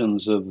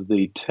divisions of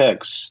the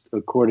text,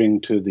 according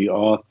to the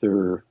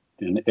author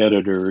and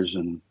editors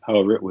and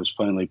however it was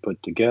finally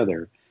put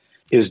together,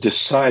 is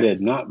decided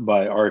not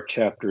by our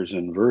chapters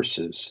and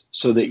verses,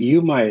 so that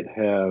you might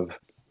have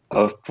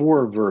a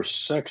 4-verse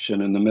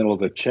section in the middle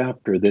of a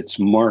chapter that's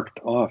marked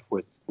off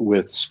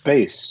with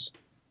space,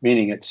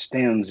 meaning it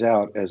stands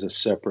out as a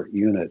separate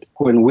unit.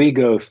 When we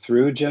go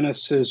through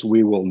Genesis,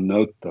 we will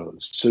note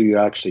those, so you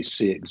actually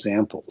see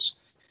examples.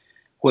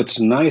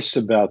 What's nice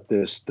about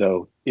this,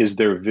 though, is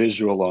they're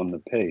visual on the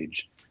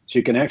page. So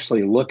you can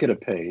actually look at a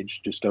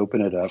page, just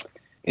open it up,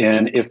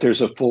 and if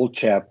there's a full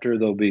chapter,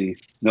 there'll be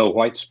no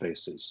white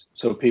spaces.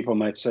 So people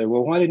might say,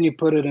 well, why didn't you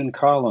put it in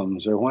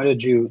columns, or why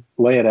did you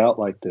lay it out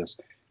like this?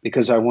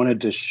 Because I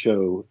wanted to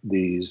show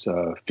these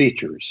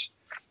features.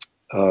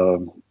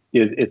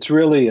 It's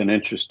really an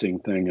interesting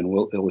thing, and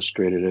we'll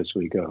illustrate it as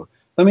we go.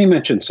 Let me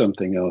mention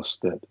something else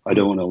that I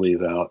don't want to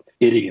leave out.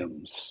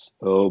 Idioms.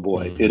 Oh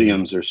boy,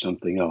 idioms are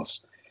something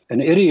else. An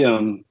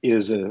idiom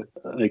is an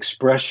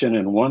expression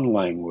in one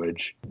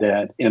language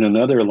that in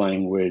another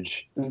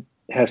language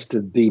has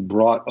to be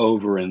brought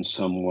over in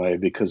some way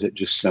because it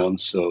just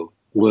sounds so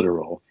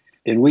literal.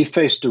 And we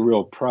faced a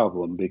real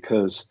problem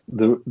because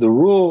the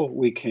rule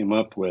we came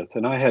up with,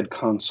 and I had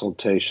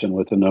consultation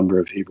with a number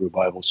of Hebrew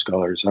Bible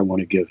scholars. I want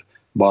to give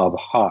Bob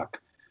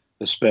Hawk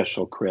a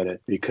special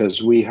credit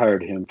because we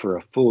hired him for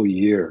a full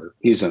year.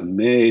 He's a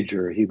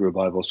major Hebrew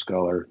Bible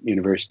scholar,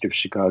 University of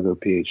Chicago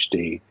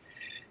PhD,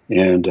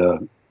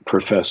 and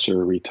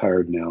professor,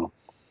 retired now.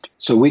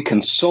 So we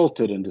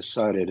consulted and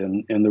decided,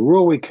 and the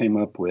rule we came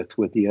up with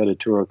the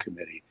editorial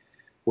committee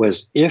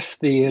was if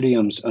the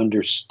idiom's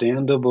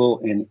understandable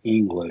in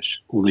English,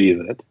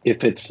 leave it.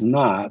 If it's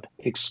not,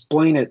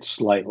 explain it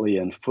slightly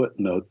and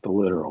footnote the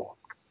literal.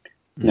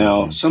 Mm-hmm.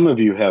 Now, some of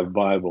you have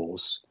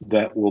Bibles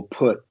that will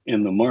put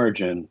in the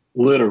margin,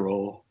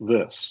 literal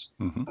this.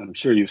 Mm-hmm. I'm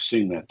sure you've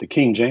seen that. The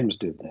King James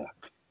did that.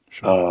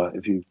 Sure.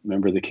 If you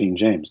remember the King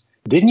James.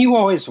 Didn't you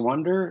always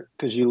wonder,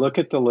 because you look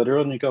at the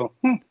literal and you go,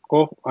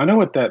 well, I know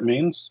what that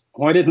means.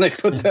 Why didn't they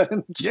put that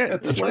in the translation?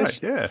 That's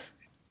right, yeah.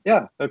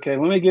 Yeah, okay,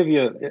 let me give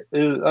you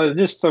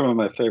just some of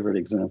my favorite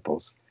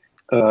examples.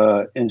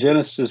 In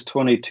Genesis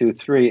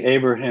 22:3,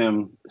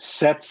 Abraham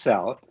sets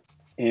out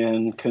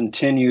and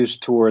continues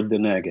toward the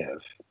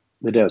Negev,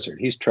 the desert.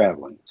 He's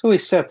traveling. So he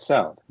sets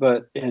out.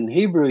 But in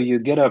Hebrew, you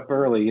get up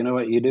early. You know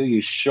what you do?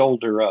 You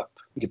shoulder up.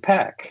 You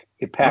pack.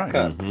 You pack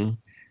up. Mm-hmm.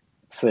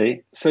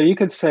 See? So you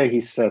could say he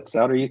sets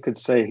out, or you could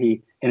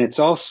say and it's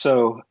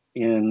also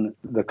in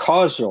the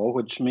causal,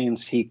 which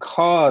means he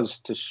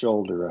caused to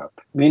shoulder up,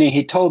 meaning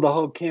he told the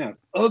whole camp,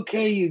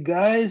 okay, you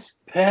guys,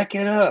 pack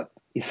it up.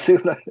 You see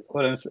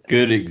what I'm saying?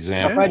 Good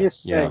example. If I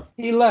just say,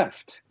 he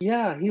left.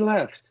 Yeah, he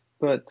left.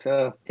 But,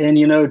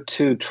 and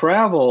to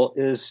travel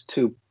is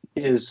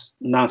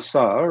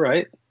nasa,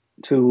 right?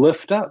 To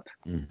lift up.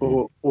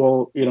 Mm-hmm.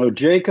 Well,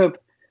 Jacob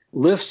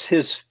lifts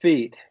his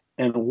feet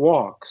and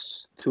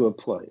walks to a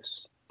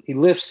place. He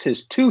lifts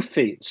his 2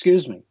 feet,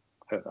 excuse me.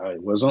 I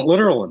wasn't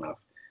literal enough.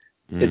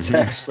 Mm-hmm. It's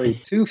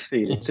actually 2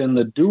 feet. It's in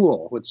the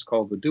dual, what's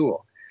called the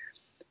dual.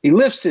 He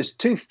lifts his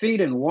 2 feet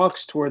and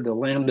walks toward the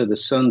land of the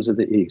sons of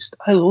the east.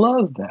 I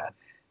love that.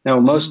 Now,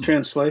 most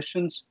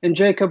translations, and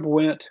Jacob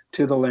went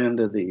to the land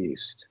of the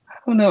east. I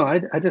don't know.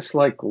 I just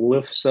like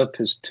lifts up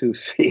his 2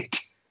 feet.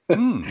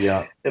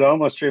 Yeah. It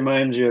almost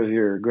reminds you of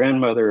your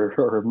grandmother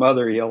or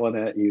mother yelling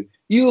at you,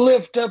 you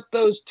lift up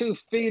those 2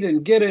 feet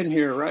and get in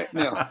here right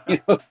now.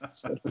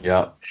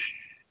 Yeah.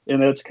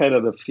 And that's kind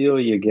of the feel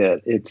you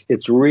get.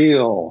 It's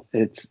real.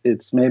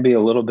 It's maybe a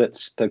little bit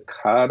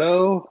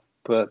staccato,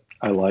 but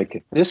I like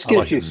it. This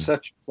gives you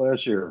such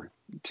pleasure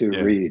to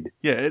read.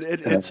 Yeah,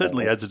 it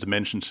certainly adds a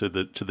dimension to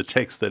the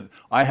text that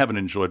I haven't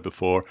enjoyed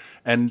before.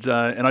 And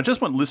I just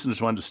want listeners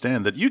to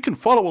understand that you can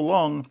follow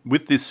along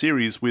with this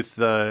series with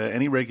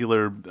any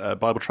regular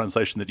Bible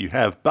translation that you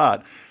have,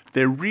 but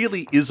there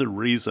really is a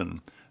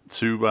reason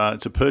to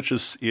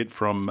purchase it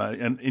from,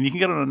 and you can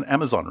get it on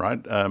Amazon, right?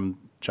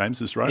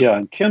 James is right. Yeah,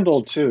 and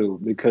Kindle too,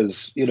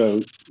 because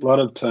a lot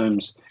of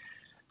times,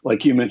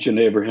 like you mentioned,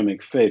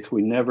 Abrahamic faith,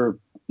 we never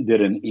did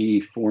an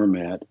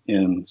e-format,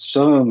 and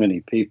so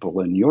many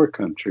people in your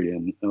country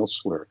and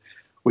elsewhere,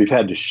 we've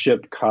had to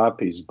ship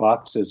copies,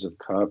 boxes of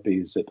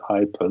copies at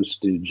high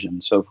postage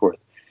and so forth.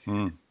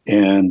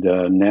 And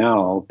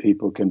now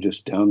people can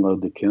just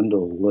download the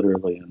Kindle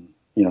literally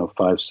in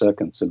 5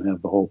 seconds and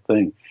have the whole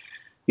thing.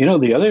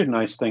 The other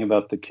nice thing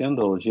about the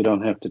Kindle is you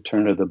don't have to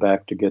turn to the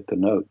back to get the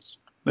notes.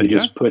 You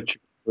just put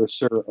your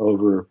cursor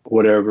over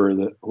wherever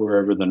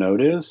the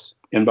note is.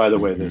 And by the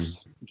way,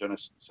 this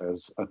Genesis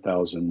has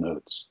 1,000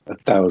 notes.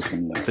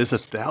 1,000 notes. There's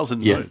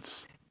 1,000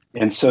 notes.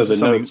 And so the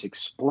notes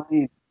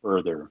explain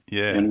further.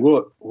 Yeah. And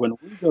when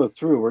we go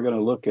through, we're going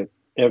to look at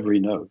every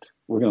note.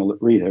 We're going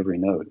to read every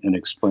note and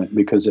explain,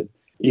 because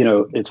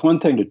it's one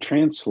thing to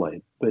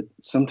translate, but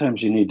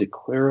sometimes you need to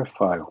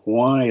clarify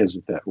why is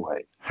it that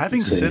way.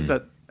 Having said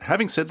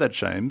that,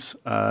 James,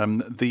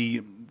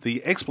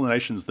 the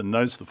explanations, the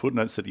notes, the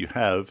footnotes that you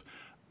have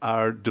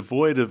are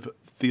devoid of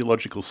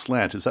theological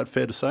slant. Is that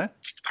fair to say?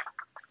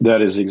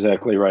 That is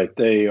exactly right.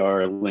 They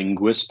are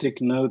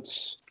linguistic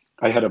notes.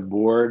 I had a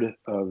board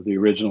of the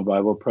original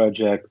Bible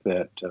Project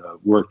that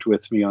worked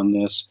with me on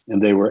this,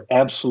 and they were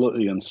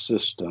absolutely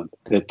insistent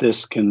that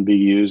this can be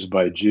used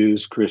by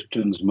Jews,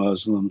 Christians,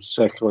 Muslims,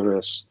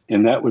 secularists,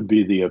 and that would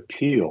be the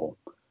appeal.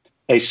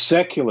 A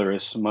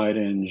secularist might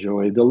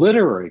enjoy the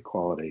literary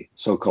quality,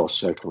 so-called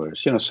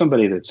secularists.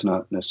 Somebody that's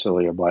not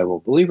necessarily a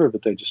Bible believer,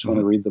 but they just want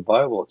to read the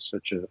Bible. It's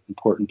such an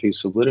important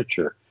piece of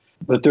literature.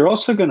 But they're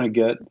also going to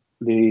get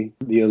the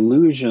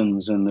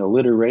allusions and the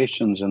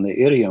alliterations and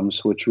the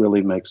idioms, which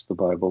really makes the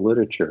Bible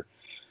literature.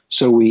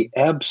 So we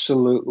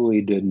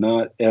absolutely did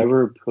not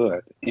ever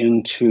put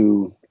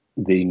into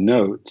the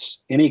notes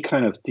any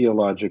kind of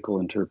theological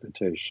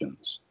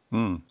interpretations.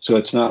 So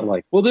it's not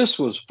like, well, this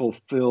was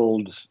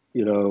fulfilled,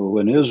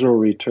 when Israel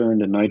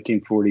returned in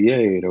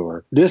 1948,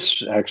 or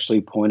this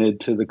actually pointed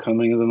to the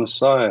coming of the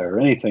Messiah,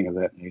 or anything of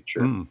that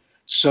nature.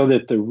 So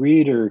that the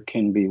reader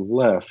can be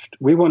left.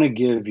 We want to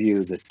give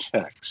you the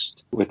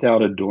text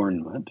without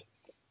adornment.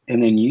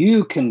 And then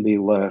you can be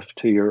left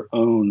to your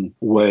own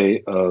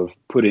way of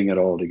putting it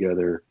all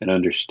together and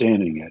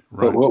understanding it.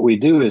 Right. But what we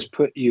do is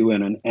put you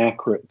in an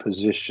accurate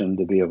position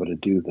to be able to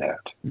do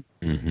that.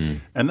 Mm-hmm.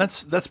 And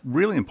that's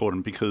really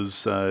important, because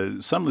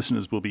some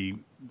listeners will be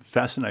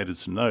fascinated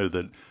to know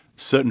that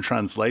certain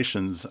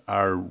translations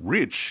are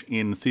rich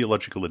in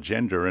theological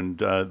agenda. And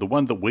the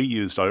one that we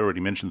used, I already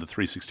mentioned the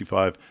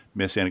 365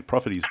 Messianic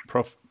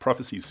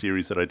Prophecies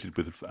series that I did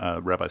with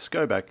Rabbi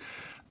Skobach.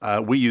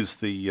 We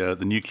used the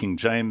New King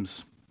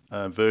James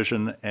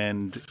version,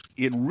 and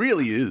it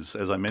really is,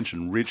 as I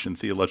mentioned, rich in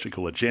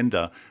theological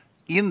agenda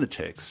in the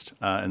text,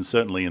 and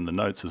certainly in the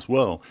notes as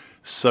well.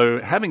 So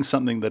having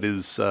something that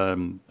is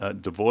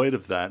devoid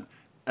of that,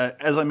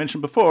 as I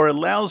mentioned before,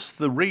 allows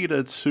the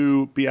reader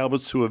to be able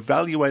to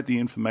evaluate the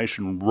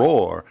information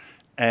raw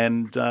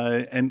and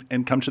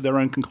come to their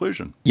own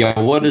conclusion. Yeah,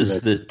 what does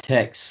the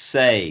text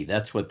say?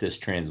 That's what this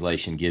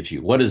translation gives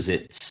you. What does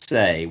it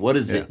say? What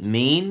does it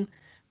mean?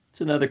 It's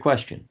another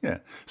question. Yeah.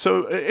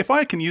 So if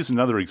I can use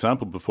another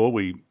example before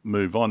we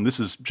move on, this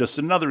is just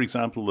another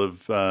example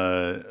of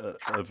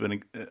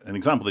an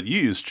example that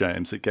you used,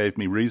 James, that gave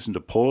me reason to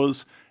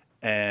pause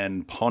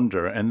and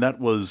ponder, and that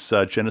was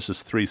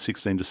Genesis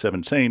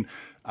 3:16-17.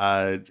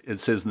 It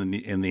says in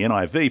the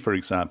NIV, for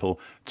example,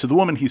 to the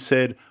woman he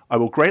said, I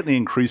will greatly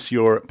increase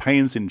your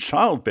pains in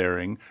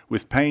childbearing.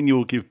 With pain you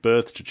will give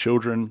birth to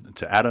children.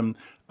 To Adam,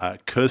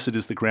 cursed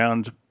is the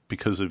ground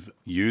because of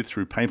you.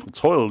 Through painful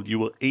toil you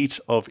will eat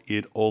of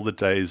it all the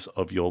days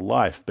of your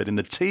life. But in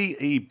the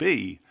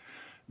TEB,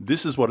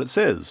 this is what it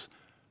says.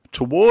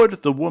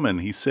 Toward the woman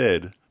he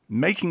said,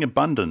 making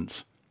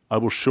abundant, I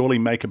will surely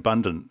make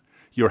abundant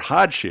your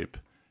hardship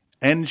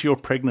and your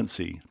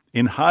pregnancy.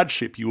 In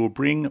hardship you will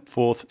bring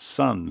forth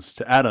sons.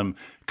 To Adam,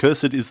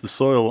 cursed is the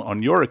soil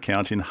on your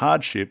account. In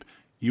hardship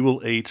you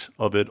will eat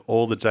of it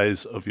all the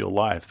days of your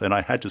life. And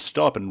I had to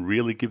stop and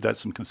really give that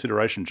some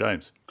consideration,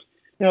 James.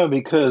 Yeah,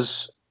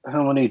 because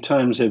how many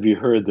times have you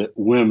heard that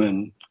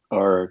women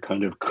are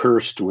kind of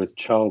cursed with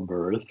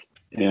childbirth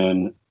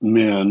and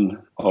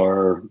men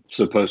are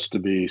supposed to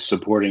be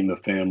supporting the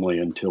family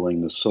and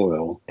tilling the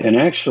soil? And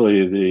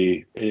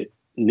actually,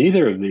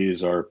 neither of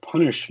these are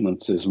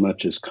punishments as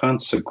much as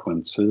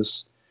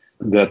consequences,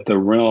 that the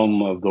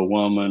realm of the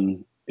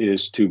woman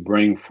is to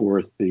bring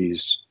forth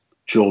these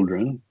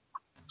children.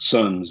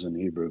 Sons in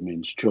Hebrew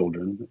means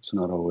children. It's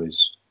not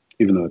always,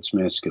 even though it's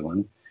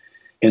masculine.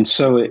 And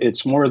so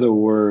it's more the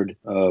word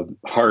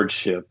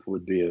hardship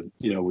would be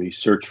we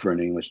search for an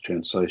English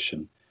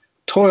translation.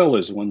 Toil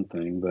is one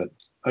thing, but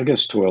I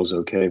guess toil is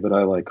okay, but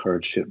I like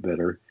hardship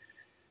better.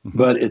 Mm-hmm.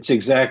 But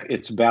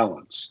it's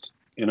balanced.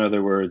 In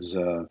other words,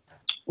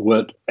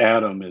 what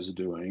Adam is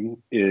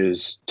doing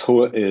is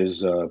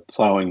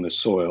plowing the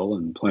soil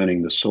and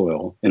planting the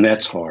soil, and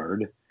that's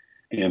hard,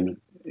 and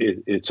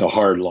it's a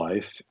hard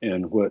life.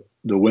 And what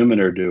the women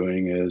are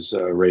doing is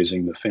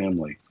raising the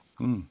family.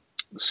 Mm.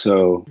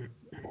 So,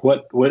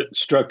 what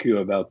struck you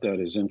about that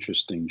is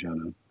interesting,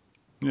 Jonah.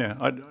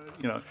 Yeah,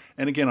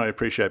 and again, I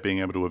appreciate being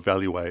able to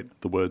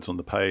evaluate the words on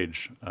the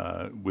page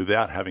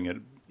without having it,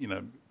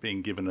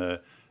 being given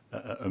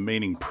a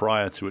meaning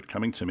prior to it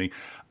coming to me.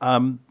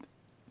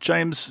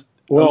 James,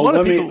 well,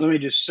 let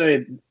me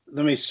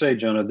say,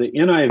 Jonah, the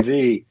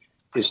NIV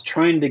is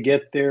trying to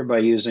get there by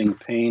using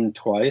pain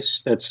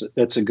twice. That's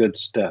a good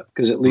step,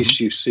 because at least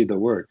you see the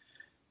word.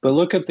 But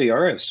look at the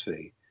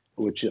RSV,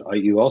 which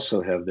you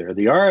also have there.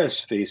 The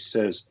RSV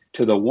says,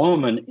 to the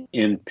woman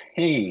in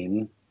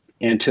pain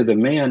and to the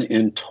man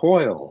in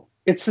toil.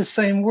 It's the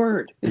same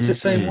word. It's the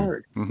same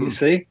word. Mm-hmm. You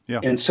see? Yeah.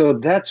 And so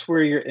that's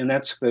where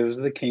that's because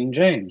of the King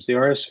James. The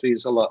RSV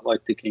is a lot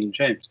like the King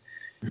James.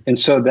 And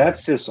so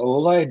that's this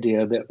old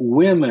idea that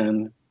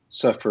women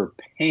suffer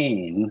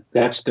pain.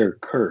 That's their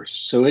curse.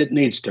 So it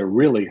needs to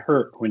really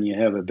hurt when you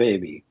have a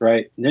baby,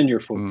 right? And then you're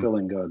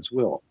fulfilling God's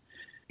will.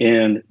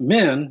 And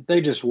men,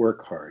 they just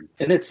work hard.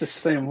 And it's the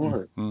same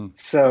word.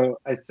 So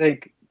I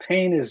think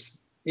pain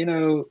is,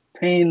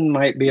 pain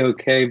might be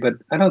okay, but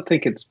I don't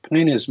think it's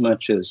pain as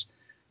much as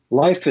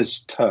life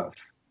is tough.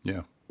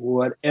 Yeah.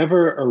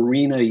 Whatever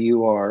arena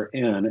you are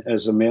in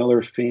as a male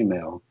or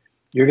female,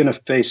 you're going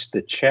to face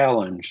the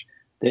challenge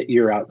that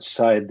you're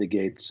outside the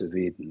gates of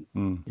Eden.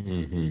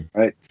 Mm-hmm.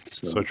 Right?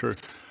 So true.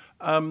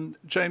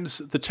 James,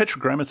 the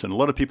Tetragrammaton, a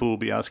lot of people will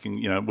be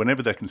asking,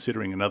 whenever they're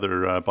considering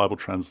another Bible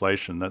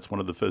translation, that's one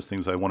of the first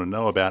things they want to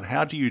know about.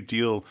 How do you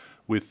deal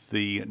with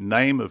the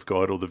name of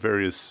God or the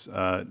various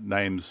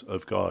names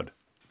of God?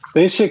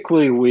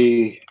 Basically,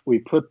 we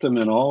put them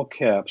in all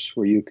caps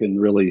where you can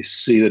really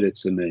see that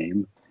it's a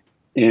name.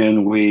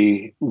 And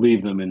we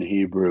leave them in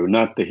Hebrew,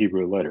 not the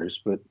Hebrew letters,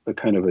 but a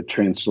kind of a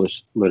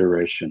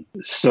transliteration.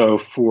 So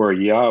for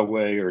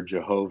Yahweh or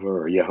Jehovah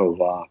or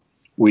Yehovah,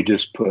 we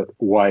just put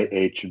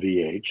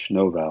YHVH,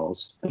 no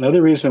vowels.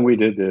 Another reason we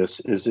did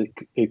this is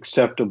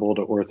acceptable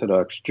to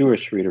Orthodox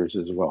Jewish readers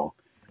as well.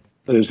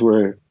 Is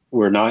we're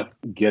not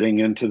getting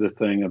into the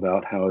thing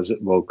about how is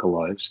it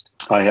vocalized.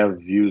 I have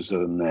views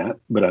on that,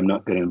 but I'm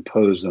not going to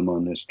impose them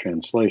on this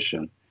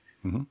translation.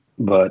 Mm-hmm.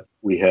 But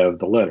we have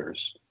the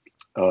letters.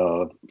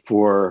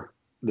 For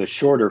the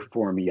shorter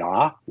form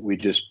Yah, we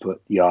just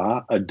put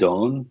Yah,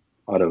 Adon,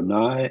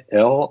 Adonai,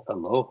 El,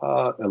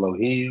 Aloha,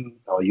 Elohim,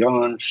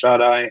 Elyon,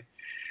 Shaddai.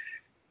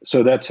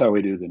 So that's how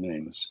we do the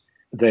names.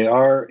 They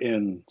are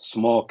in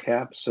small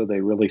caps, so they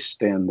really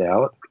stand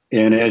out.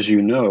 And as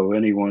you know,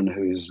 anyone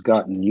who's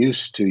gotten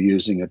used to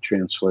using a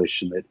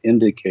translation that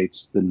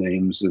indicates the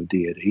names of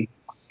deity,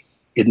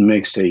 it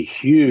makes a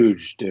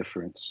huge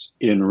difference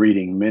in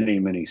reading many,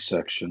 many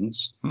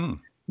sections.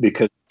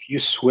 Because if you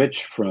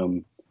switch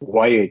from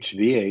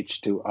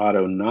YHVH to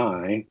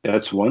Adonai,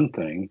 that's one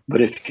thing.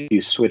 But if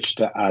you switch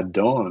to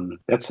Adon,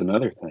 that's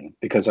another thing,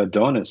 because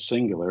Adon is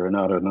singular and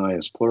Adonai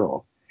is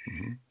plural.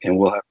 And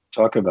we'll have to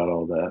talk about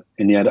all that.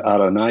 And yet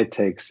Adonai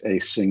takes a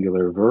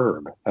singular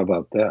verb. How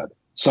about that?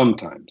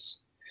 Sometimes.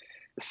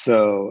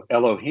 So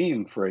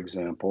Elohim, for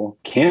example,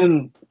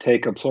 can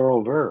take a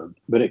plural verb,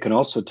 but it can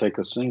also take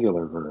a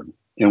singular verb.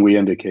 And we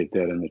indicate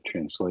that in the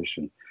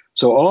translation.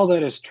 So all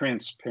that is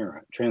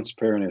transparent.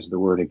 Transparent is the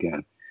word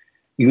again.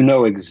 You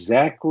know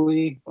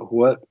exactly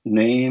what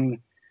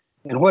name.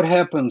 And what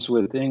happens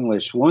with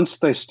English, once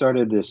they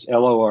started this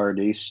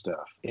LORD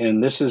stuff,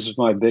 and this is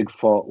my big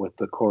fault with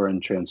the Koran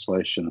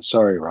translation.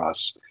 Sorry,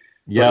 Ross.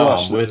 Yeah,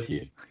 Ross I'm with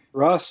you.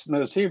 Ross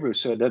knows Hebrew,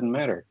 so it doesn't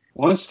matter.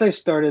 Once they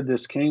started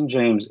this King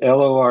James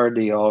LORD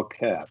all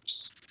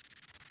caps,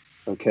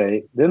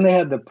 okay, then they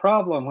had the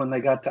problem when they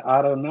got to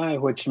Adonai,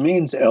 which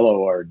means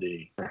LORD,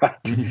 right?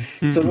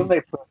 So then they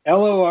put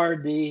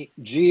LORD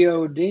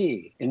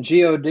GOD, and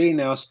GOD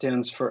now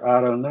stands for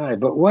Adonai.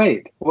 But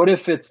wait, what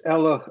if it's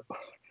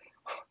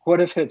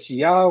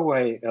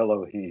Yahweh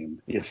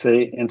Elohim, you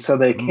see? And so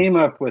they came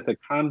up with a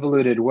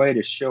convoluted way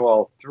to show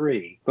all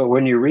three. But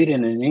when you read it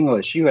in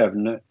English,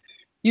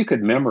 you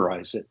could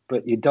memorize it,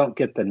 but you don't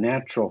get the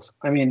naturals.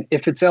 I mean,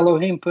 if it's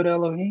Elohim, put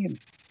Elohim.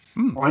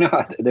 Why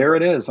not? There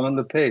it is on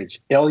the page.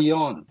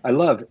 Elyon. I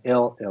love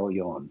El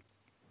Elyon.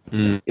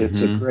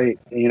 It's a great,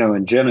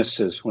 in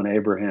Genesis, when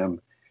Abraham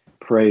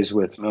prays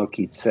with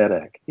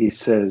Melchizedek, he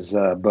says,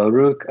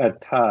 Baruch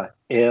atah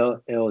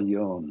El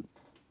Elyon.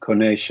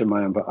 Konei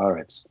Shemayim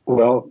Va'aretz.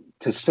 Well,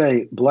 to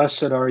say,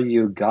 blessed are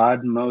you,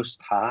 God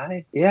Most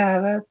High, yeah,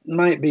 that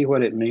might be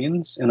what it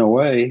means in a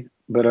way,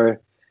 but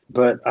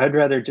I'd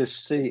rather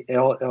just see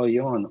El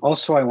Elyon.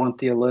 Also, I want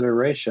the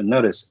alliteration.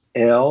 Notice,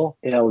 El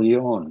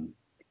Elyon.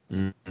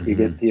 You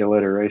get the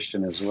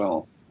alliteration as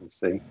well, you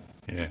see.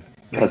 Yeah.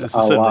 This is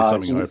certainly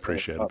something I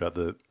appreciate about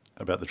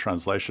the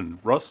translation.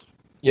 Ross?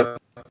 Yep.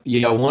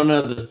 Yeah, one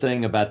other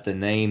thing about the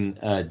name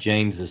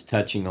James is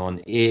touching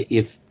on,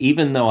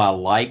 even though I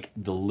like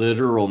the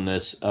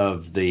literalness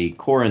of the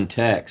Koran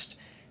text,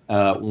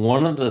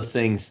 one of the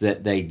things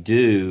that they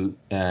do,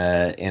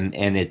 and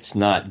it's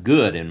not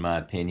good in my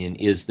opinion,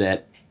 is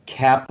that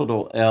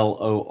capital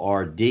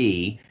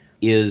LORD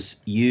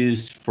is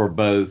used for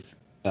both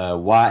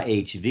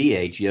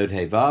YHVH, Yod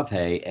He Vav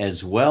He,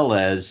 as well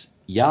as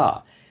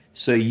Yah.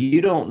 So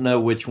you don't know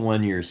which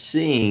one you're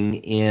seeing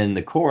in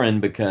the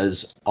Koran,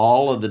 because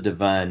all of the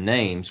divine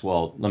names,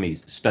 well, let me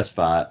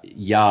specify,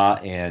 Yah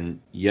and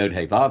Yod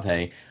He Vav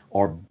He,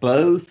 are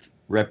both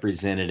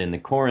represented in the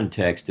Koran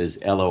text as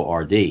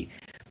LORD.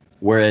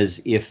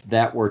 Whereas if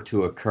that were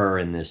to occur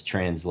in this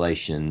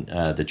translation,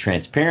 the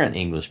Transparent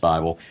English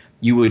Bible,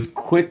 you would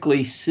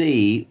quickly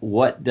see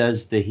what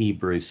does the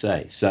Hebrew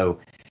say. So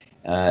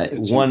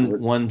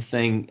one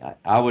thing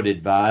I would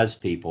advise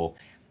people,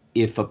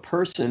 if a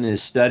person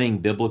is studying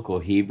biblical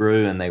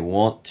Hebrew and they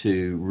want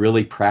to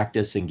really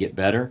practice and get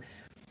better,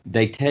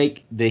 they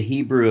take the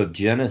Hebrew of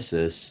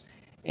Genesis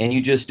and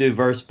you just do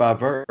verse by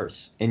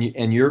verse,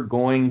 and you're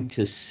going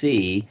to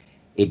see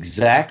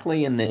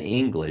exactly in the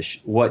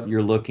English what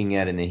you're looking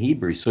at in the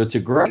Hebrew. So it's a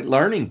great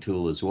learning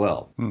tool as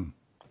well.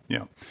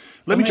 Yeah.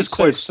 Let me just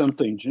quote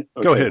something. Okay,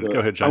 go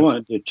ahead, James. I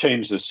wanted to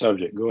change the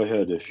subject. Go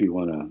ahead if you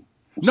want to.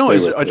 No,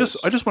 I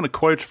just want to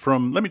quote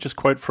from. Let me just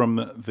quote from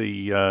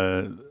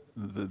the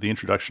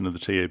introduction of the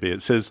TEB.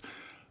 It says,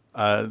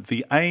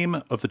 the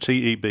aim of the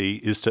TEB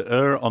is to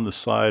err on the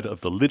side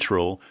of the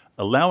literal,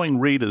 allowing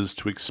readers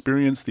to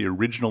experience the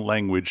original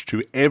language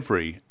to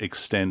every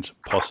extent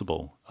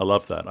possible. I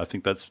love that. I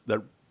think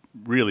that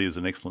really is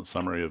an excellent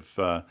summary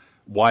of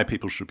why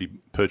people should be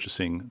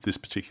purchasing this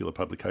particular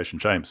publication.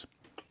 James.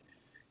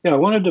 Yeah, I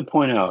wanted to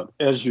point out,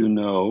 as you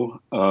know,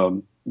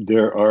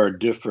 there are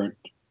different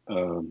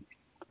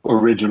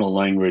original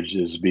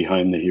languages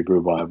behind the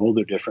Hebrew Bible.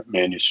 They're different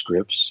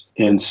manuscripts.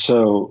 And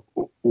so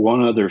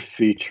one other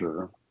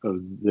feature of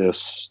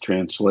this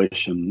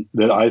translation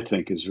that I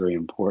think is very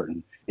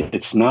important,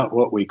 it's not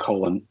what we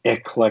call an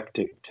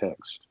eclectic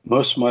text.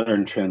 Most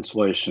modern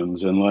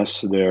translations,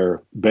 unless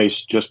they're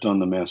based just on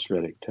the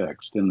Masoretic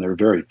text, and there are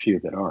very few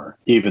that are,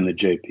 even the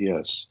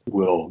JPS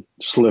will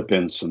slip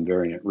in some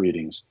variant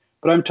readings.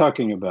 But I'm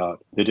talking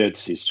about the Dead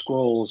Sea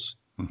Scrolls,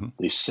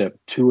 the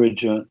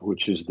Septuagint,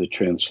 which is the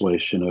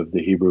translation of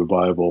the Hebrew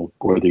Bible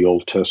or the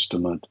Old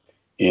Testament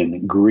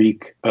in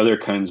Greek, other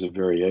kinds of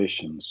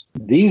variations.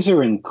 These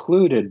are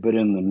included, but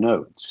in the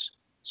notes.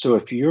 So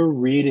if you're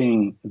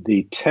reading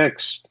the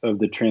text of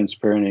the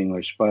Transparent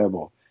English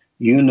Bible,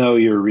 you know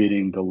you're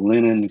reading the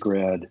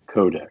Leningrad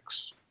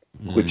Codex,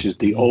 which is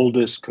the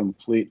oldest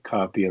complete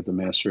copy of the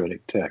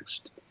Masoretic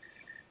text.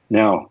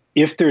 Now,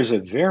 if there's a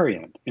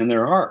variant, and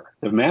there are,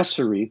 the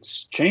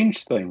Masoretes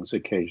change things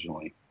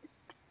occasionally.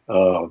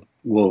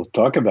 We'll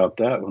talk about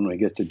that when we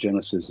get to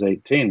Genesis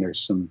 18.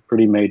 There's some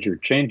pretty major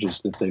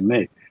changes that they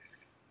make.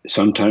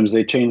 Sometimes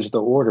they change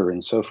the order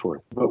and so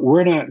forth. But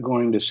we're not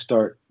going to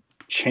start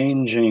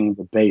changing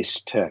the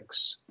base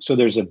text. So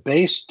there's a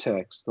base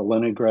text, the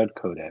Leningrad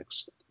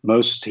Codex.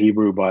 Most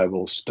Hebrew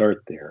Bibles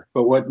start there.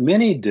 But what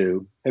many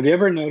do, have you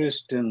ever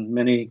noticed in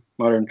many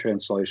modern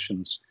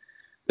translations,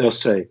 they'll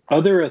say,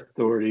 other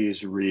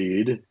authorities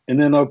read, and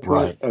then they'll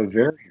put a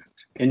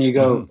variant. And you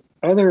go,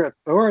 other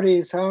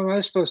authorities, how am I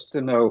supposed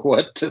to know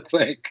what to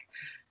think?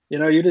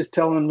 You're just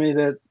telling me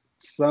that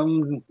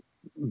some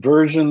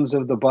versions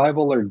of the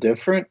Bible are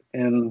different,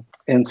 and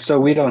so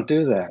we don't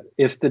do that.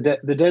 If the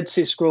Dead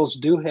Sea Scrolls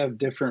do have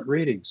different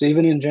readings,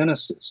 even in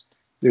Genesis,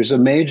 there's a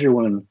major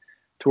one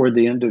toward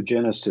the end of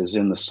Genesis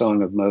in the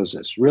Song of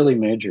Moses, really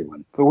major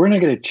one. But we're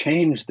not going to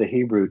change the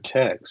Hebrew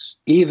text,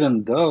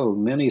 even though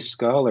many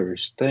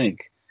scholars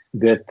think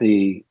that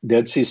the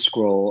Dead Sea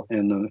Scroll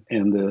and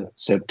the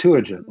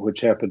Septuagint,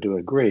 which happen to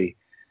agree,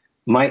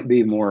 might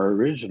be more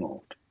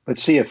original. But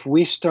see, if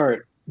we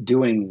start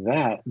doing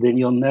that, then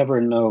you'll never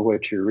know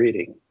what you're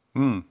reading.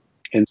 And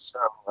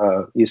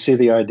so you see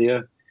the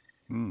idea?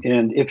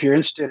 And if you're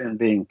interested in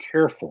being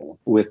careful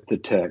with the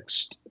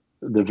text,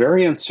 the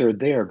variants are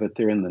there, but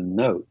they're in the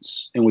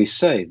notes. And we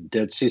say,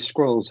 Dead Sea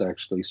Scrolls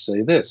actually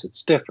say this.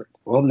 It's different.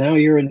 Well, now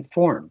you're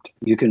informed.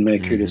 You can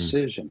make your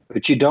decision.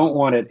 But you don't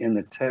want it in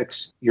the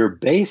text, your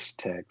base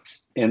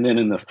text, and then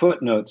in the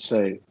footnotes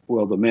say,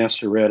 well, the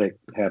Masoretic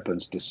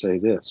happens to say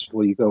this.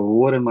 Well, you go, well,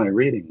 what am I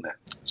reading then?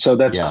 So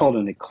that's called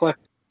an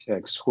eclectic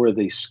text, where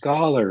the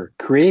scholar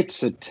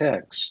creates a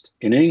text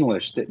in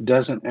English that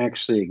doesn't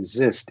actually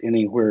exist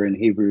anywhere in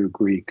Hebrew,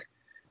 Greek,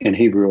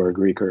 or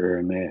Greek or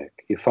Aramaic.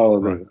 You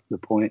follow the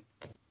point?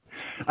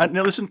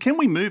 Now, listen, can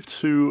we move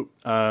to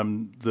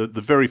the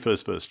very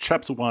first verse,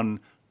 chapter 1,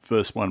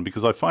 verse 1,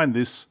 because I find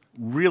this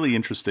really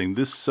interesting.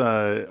 This,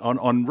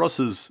 on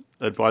Ross's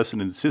advice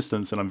and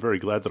insistence, and I'm very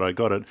glad that I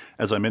got it.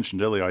 As I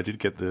mentioned earlier, I did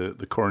get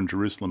the Koran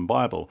Jerusalem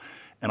Bible,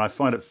 and I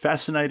find it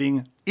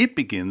fascinating. It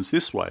begins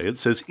this way. It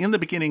says, in the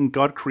beginning,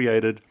 God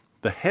created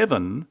the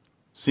heaven,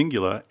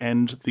 singular,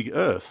 and the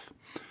earth.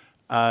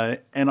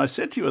 And I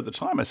said to you at the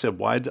time, I said,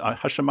 why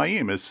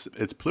Hashemayim?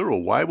 It's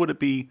plural. Why would it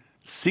be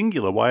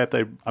singular? Why have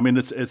they? I mean,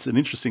 it's an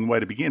interesting way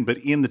to begin. But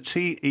in the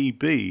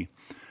TEB,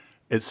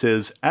 it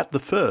says, at the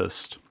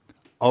first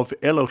of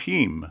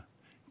Elohim,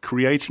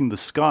 creating the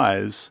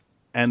skies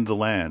and the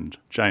land.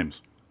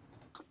 James.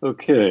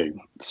 Okay,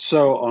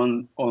 so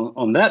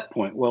on that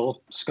point,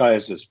 well,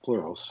 skies is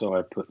plural, so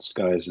I put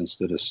skies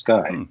instead of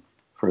sky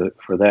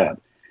for that.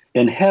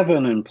 And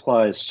heaven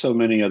implies so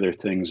many other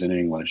things in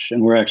English.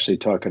 And we're actually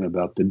talking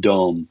about the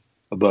dome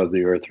above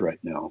the earth right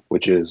now,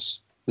 which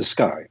is the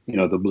sky,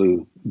 the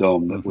blue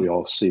dome that we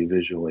all see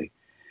visually.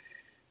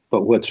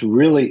 But what's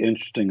really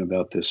interesting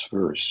about this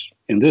verse,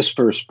 and this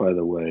verse, by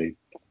the way,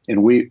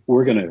 and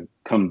we're going to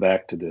come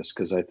back to this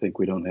because I think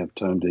we don't have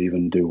time to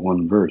even do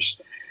one verse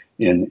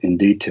in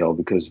detail,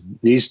 because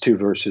these two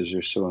verses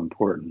are so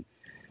important.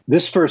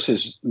 This verse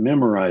is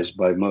memorized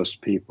by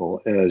most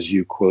people as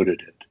you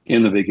quoted it.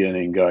 In the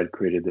beginning, God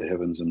created the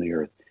heavens and the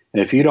earth.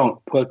 And if you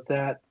don't put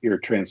that, your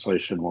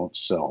translation won't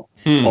sell.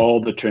 All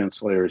the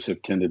translators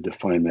have tended to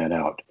find that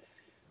out.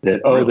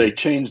 That, they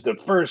changed the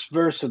first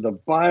verse of the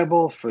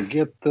Bible,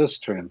 forget this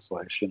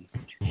translation.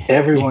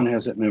 Everyone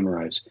has it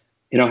memorized.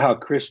 You know how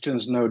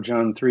Christians know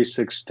John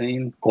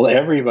 3:16? Well,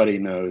 everybody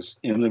knows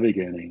in the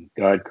beginning,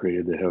 God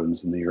created the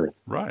heavens and the earth,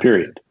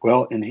 period.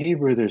 Well, in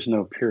Hebrew, there's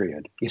no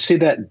period. You see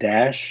that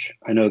dash?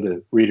 I know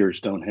the readers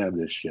don't have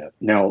this yet.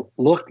 Now,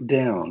 look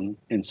down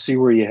and see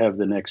where you have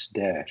the next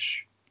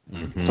dash.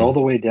 It's all the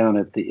way down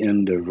at the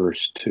end of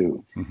verse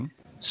 2.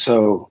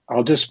 So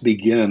I'll just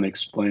begin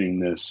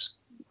explaining this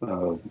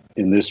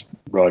in this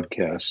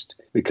broadcast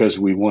because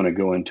we want to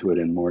go into it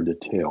in more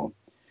detail.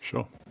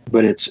 Sure.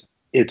 But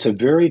it's a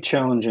very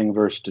challenging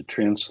verse to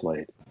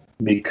translate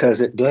because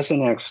it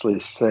doesn't actually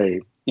say,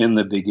 in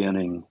the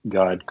beginning,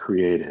 God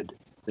created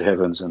the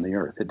heavens and the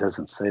earth. It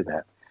doesn't say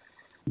that.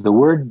 The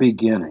word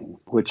beginning,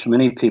 which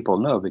many people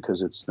know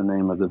because it's the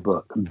name of the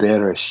book,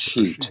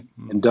 Bereshit,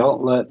 and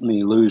don't let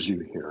me lose you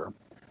here,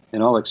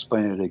 and I'll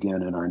explain it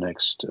again in our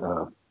next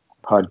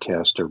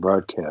podcast or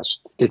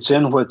broadcast. It's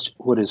in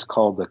what is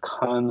called the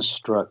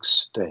construct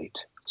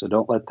state. So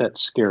don't let that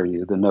scare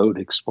you. The note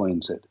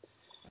explains it.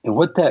 And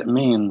what that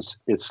means,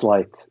 it's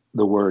like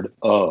the word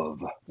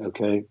of,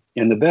 okay?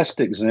 And the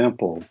best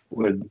example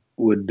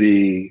would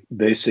be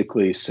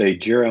basically, say,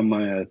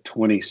 Jeremiah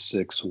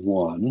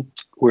 26:1,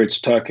 where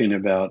it's talking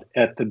about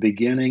at the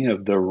beginning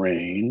of the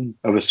reign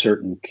of a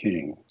certain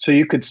king. So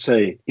you could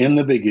say, in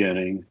the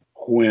beginning,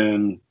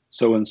 when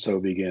so-and-so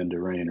began to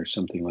reign or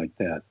something like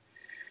that.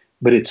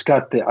 But it's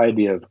got the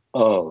idea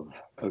of,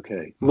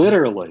 okay?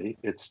 Literally,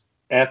 it's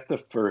at the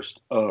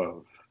first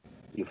of.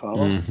 You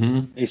follow?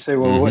 Mm-hmm. You say,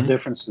 well, what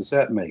difference does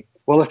that make?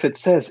 Well, if it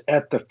says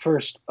at the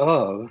first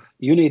of,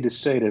 you need to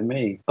say to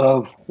me,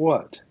 of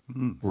what?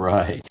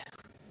 Right.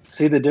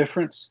 See the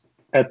difference?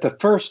 At the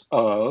first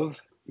of,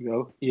 you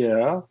go,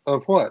 yeah,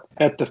 of what?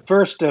 At the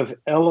first of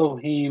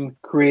Elohim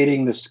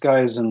creating the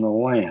skies and the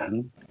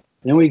land,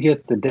 then we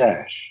get the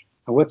dash.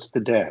 Now, what's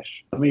the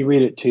dash? Let me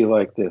read it to you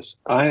like this.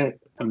 I'm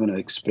going to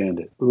expand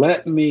it.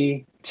 Let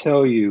me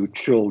tell you,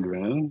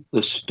 children,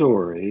 the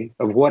story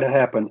of what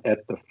happened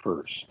at the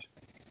first.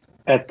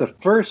 At the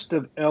first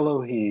of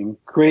Elohim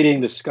creating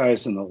the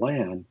skies and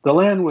the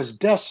land was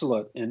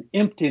desolate, and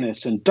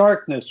emptiness and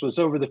darkness was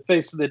over the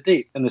face of the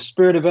deep, and the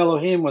spirit of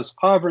Elohim was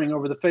hovering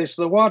over the face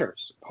of the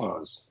waters.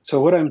 Pause.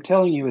 So what I'm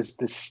telling you is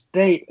the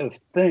state of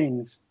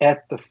things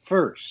at the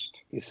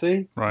first. You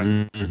see? Right.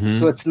 Mm-hmm.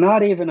 So it's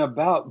not even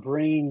about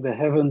bringing the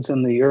heavens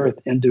and the earth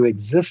into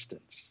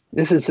existence.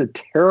 This is a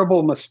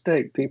terrible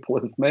mistake people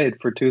have made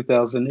for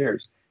 2,000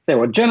 years.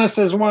 Well,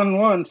 Genesis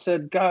 1:1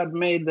 said God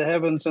made the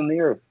heavens and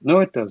the earth. No,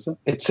 it doesn't.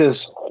 It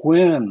says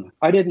when.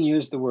 I didn't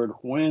use the word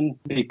when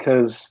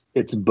because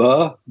it's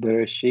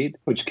bereshit,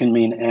 which can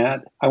mean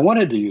at. I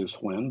wanted to use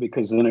when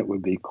because then it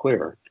would be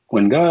clear.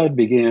 When God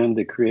began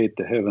to create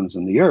the heavens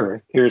and the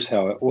earth, here's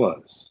how it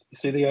was. You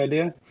see the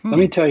idea? Let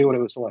me tell you what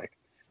it was like.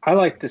 I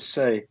like to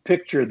say,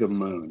 picture the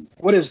moon.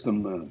 What is the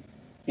moon?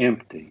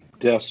 Empty,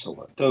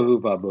 desolate.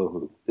 Tohu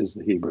vabohu is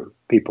the Hebrew.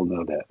 People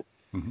know that.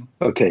 Mm-hmm.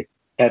 Okay,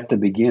 at the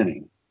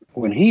beginning.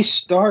 When he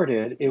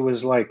started, it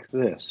was like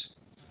this.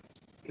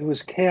 It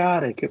was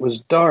chaotic. It was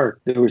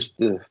dark. There was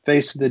the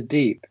face of the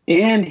deep.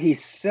 And he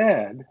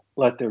said,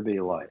 let there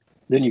be light.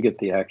 Then you get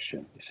the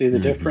action. You see the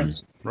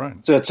difference? Right.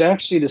 So it's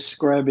actually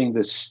describing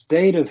the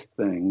state of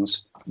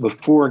things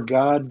before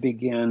God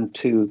began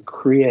to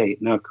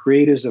create. Now,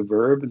 create is a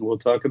verb, and we'll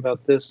talk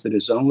about this, that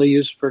is only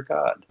used for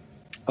God.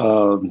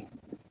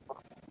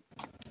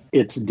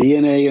 It's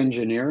DNA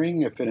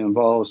engineering if it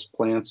involves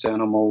plants,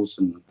 animals,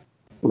 and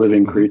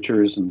living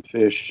creatures and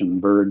fish and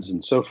birds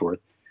and so forth.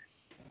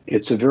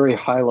 It's a very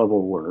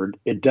high-level word.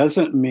 It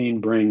doesn't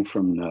mean bring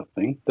from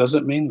nothing.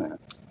 Doesn't mean that.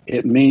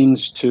 It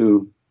means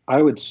to,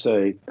 I would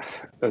say,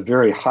 a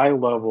very high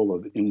level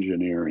of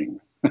engineering.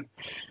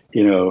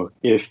 You know,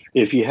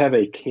 if you have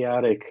a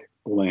chaotic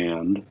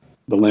land,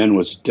 the land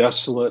was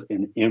desolate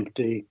and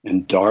empty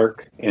and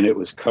dark, and it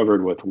was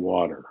covered with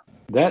water.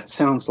 That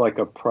sounds like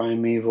a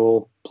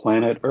primeval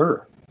planet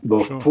Earth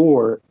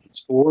before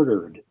it's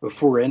ordered,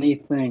 before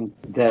anything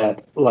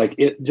that, like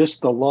it,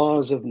 just the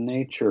laws of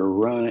nature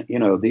run, you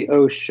know, the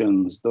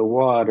oceans, the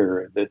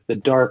water, the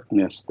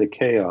darkness, the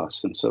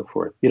chaos, and so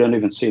forth. You don't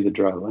even see the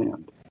dry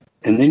land.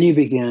 And then you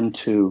begin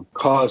to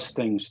cause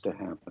things to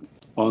happen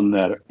in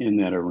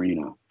that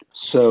arena.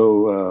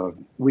 So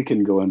we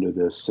can go into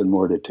this in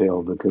more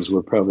detail because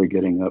we're probably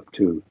getting up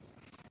to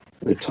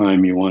the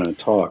time you want to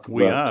talk.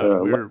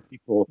 Let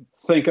people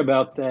think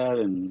about that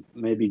and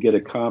maybe get a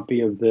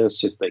copy of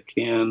this if they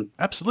can.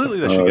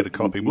 Absolutely, they should get a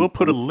copy. We'll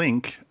put a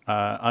link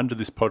under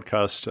this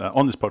podcast,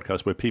 on this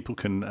podcast, where people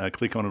can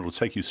click on it. It'll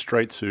take you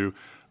straight to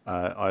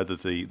either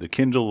the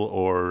Kindle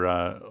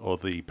or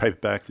the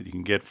paperback that you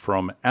can get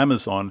from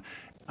Amazon.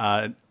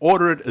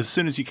 Order it as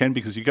soon as you can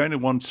because you're going to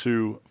want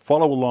to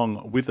follow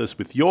along with us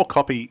with your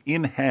copy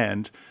in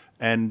hand.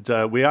 And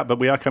we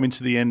are coming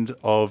to the end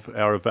of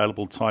our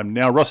available time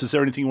now. Ross, is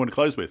there anything you want to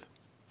close with?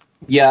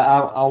 Yeah,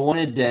 I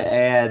wanted to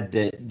add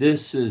that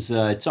this is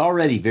it's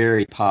already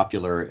very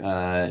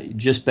popular,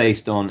 just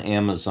based on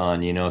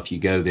Amazon. You know, if you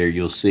go there,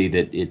 you'll see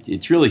that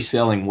it's really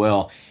selling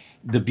well.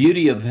 The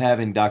beauty of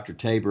having Dr.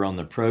 Tabor on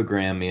the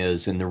program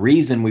is, and the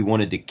reason we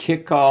wanted to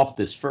kick off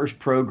this first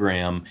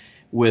program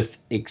with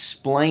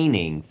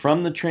explaining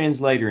from the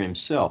translator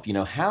himself, you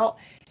know,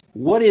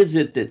 what is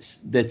it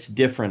that's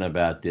different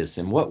about this,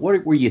 and what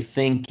were you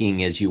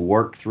thinking as you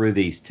worked through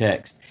these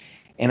texts?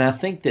 And I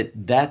think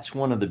that's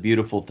one of the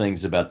beautiful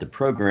things about the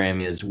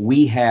program is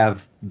we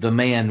have the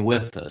man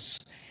with us.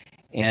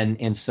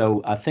 And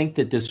so I think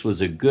that this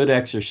was a good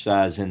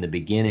exercise in the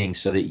beginning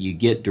so that you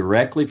get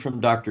directly from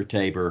Dr.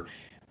 Tabor,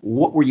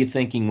 what were you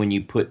thinking when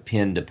you put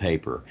pen to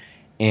paper?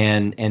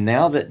 And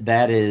now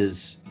that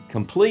is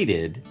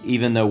completed,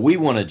 even though we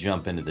want to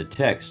jump into the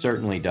text,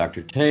 certainly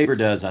Dr. Tabor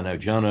does, I know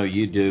Jono,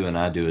 you do, and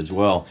I do as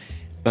well.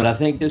 But I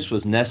think this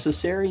was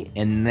necessary,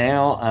 and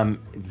now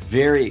I'm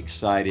very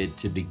excited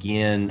to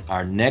begin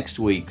our next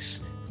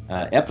week's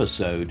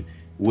episode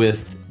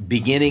with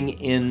beginning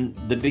in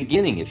the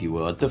beginning, if you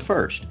will, at the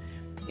first.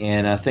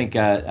 And I think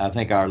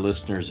our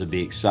listeners will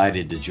be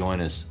excited to join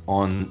us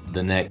on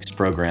the next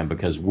program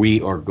because we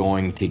are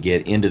going to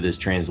get into this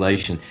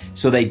translation.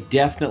 So they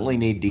definitely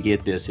need to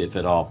get this if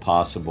at all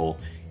possible.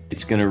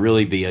 It's going to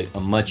really be a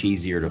much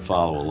easier to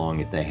follow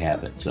along if they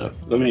have it. So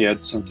let me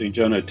add something,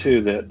 Jonah,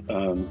 too,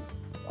 that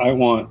I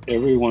want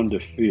everyone to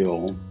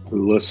feel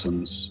who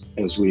listens,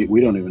 as we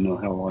don't even know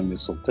how long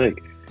this will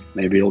take.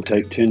 Maybe it'll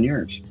take 10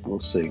 years. We'll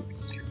see.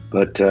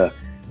 But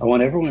I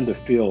want everyone to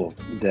feel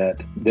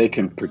that they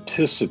can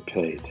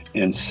participate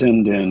and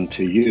send in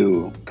to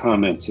you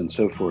comments and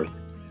so forth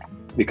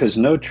because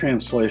no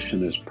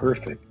translation is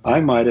perfect. I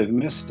might have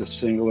missed a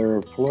singular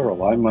or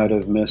plural. I might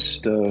have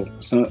missed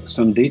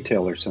some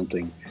detail or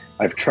something.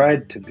 I've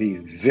tried to be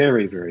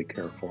very, very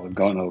careful. I've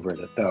gone over it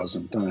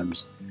 1,000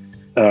 times.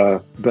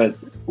 But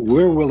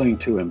we're willing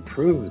to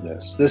improve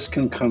this. This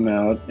can come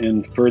out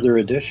in further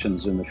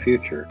editions in the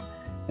future.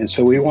 And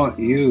so we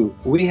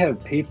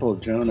have people,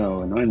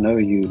 Jono, and I know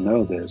you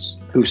know this,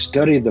 who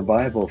studied the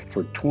Bible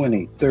for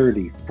 20,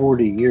 30,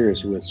 40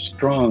 years with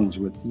Strongs,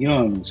 with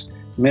Youngs,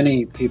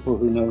 many people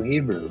who know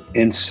Hebrew.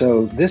 And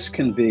so this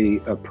can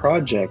be a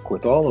project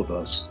with all of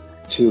us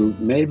to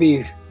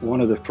maybe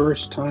one of the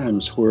first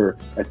times where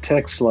a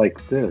text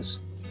like this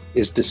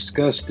is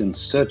discussed in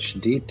such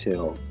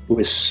detail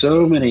with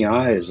so many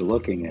eyes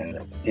looking at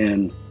it.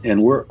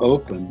 And we're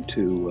open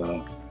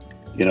to,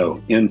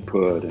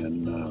 input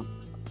and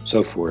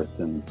so forth,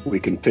 and we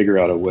can figure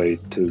out a way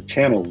to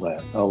channel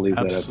that. I'll leave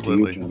that up to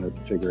you, Jonah,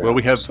 to figure out. Well,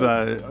 we have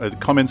the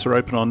comments are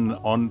open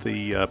on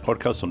the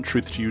podcast on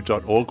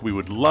truth2u.org. We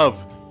would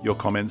love your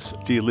comments,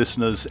 dear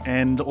listeners,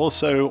 and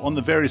also on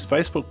the various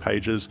Facebook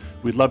pages.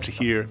 We'd love to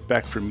hear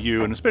back from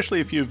you, and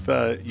especially if you've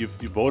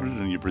ordered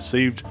and you've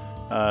received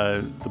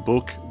the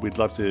book, we'd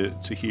love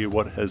to hear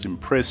what has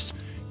impressed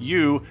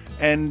you,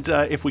 and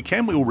if we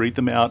can, we will read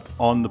them out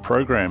on the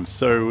program.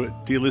 So,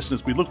 dear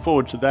listeners, we look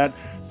forward to that.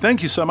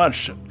 Thank you so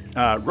much,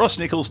 Ross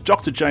Nichols,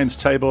 Dr. James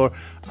Tabor.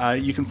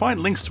 You can find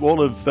links to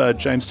all of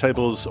James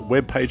Tabor's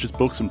web pages,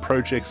 books, and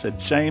projects at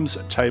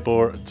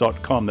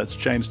jamestabor.com. That's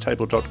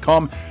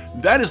jamestabor.com.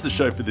 That is the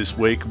show for this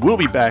week. We'll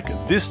be back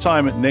this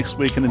time next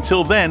week, and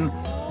until then,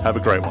 have a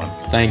great one.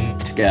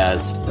 Thanks,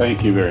 guys.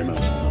 Thank you very much.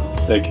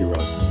 Thank you,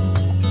 Ross.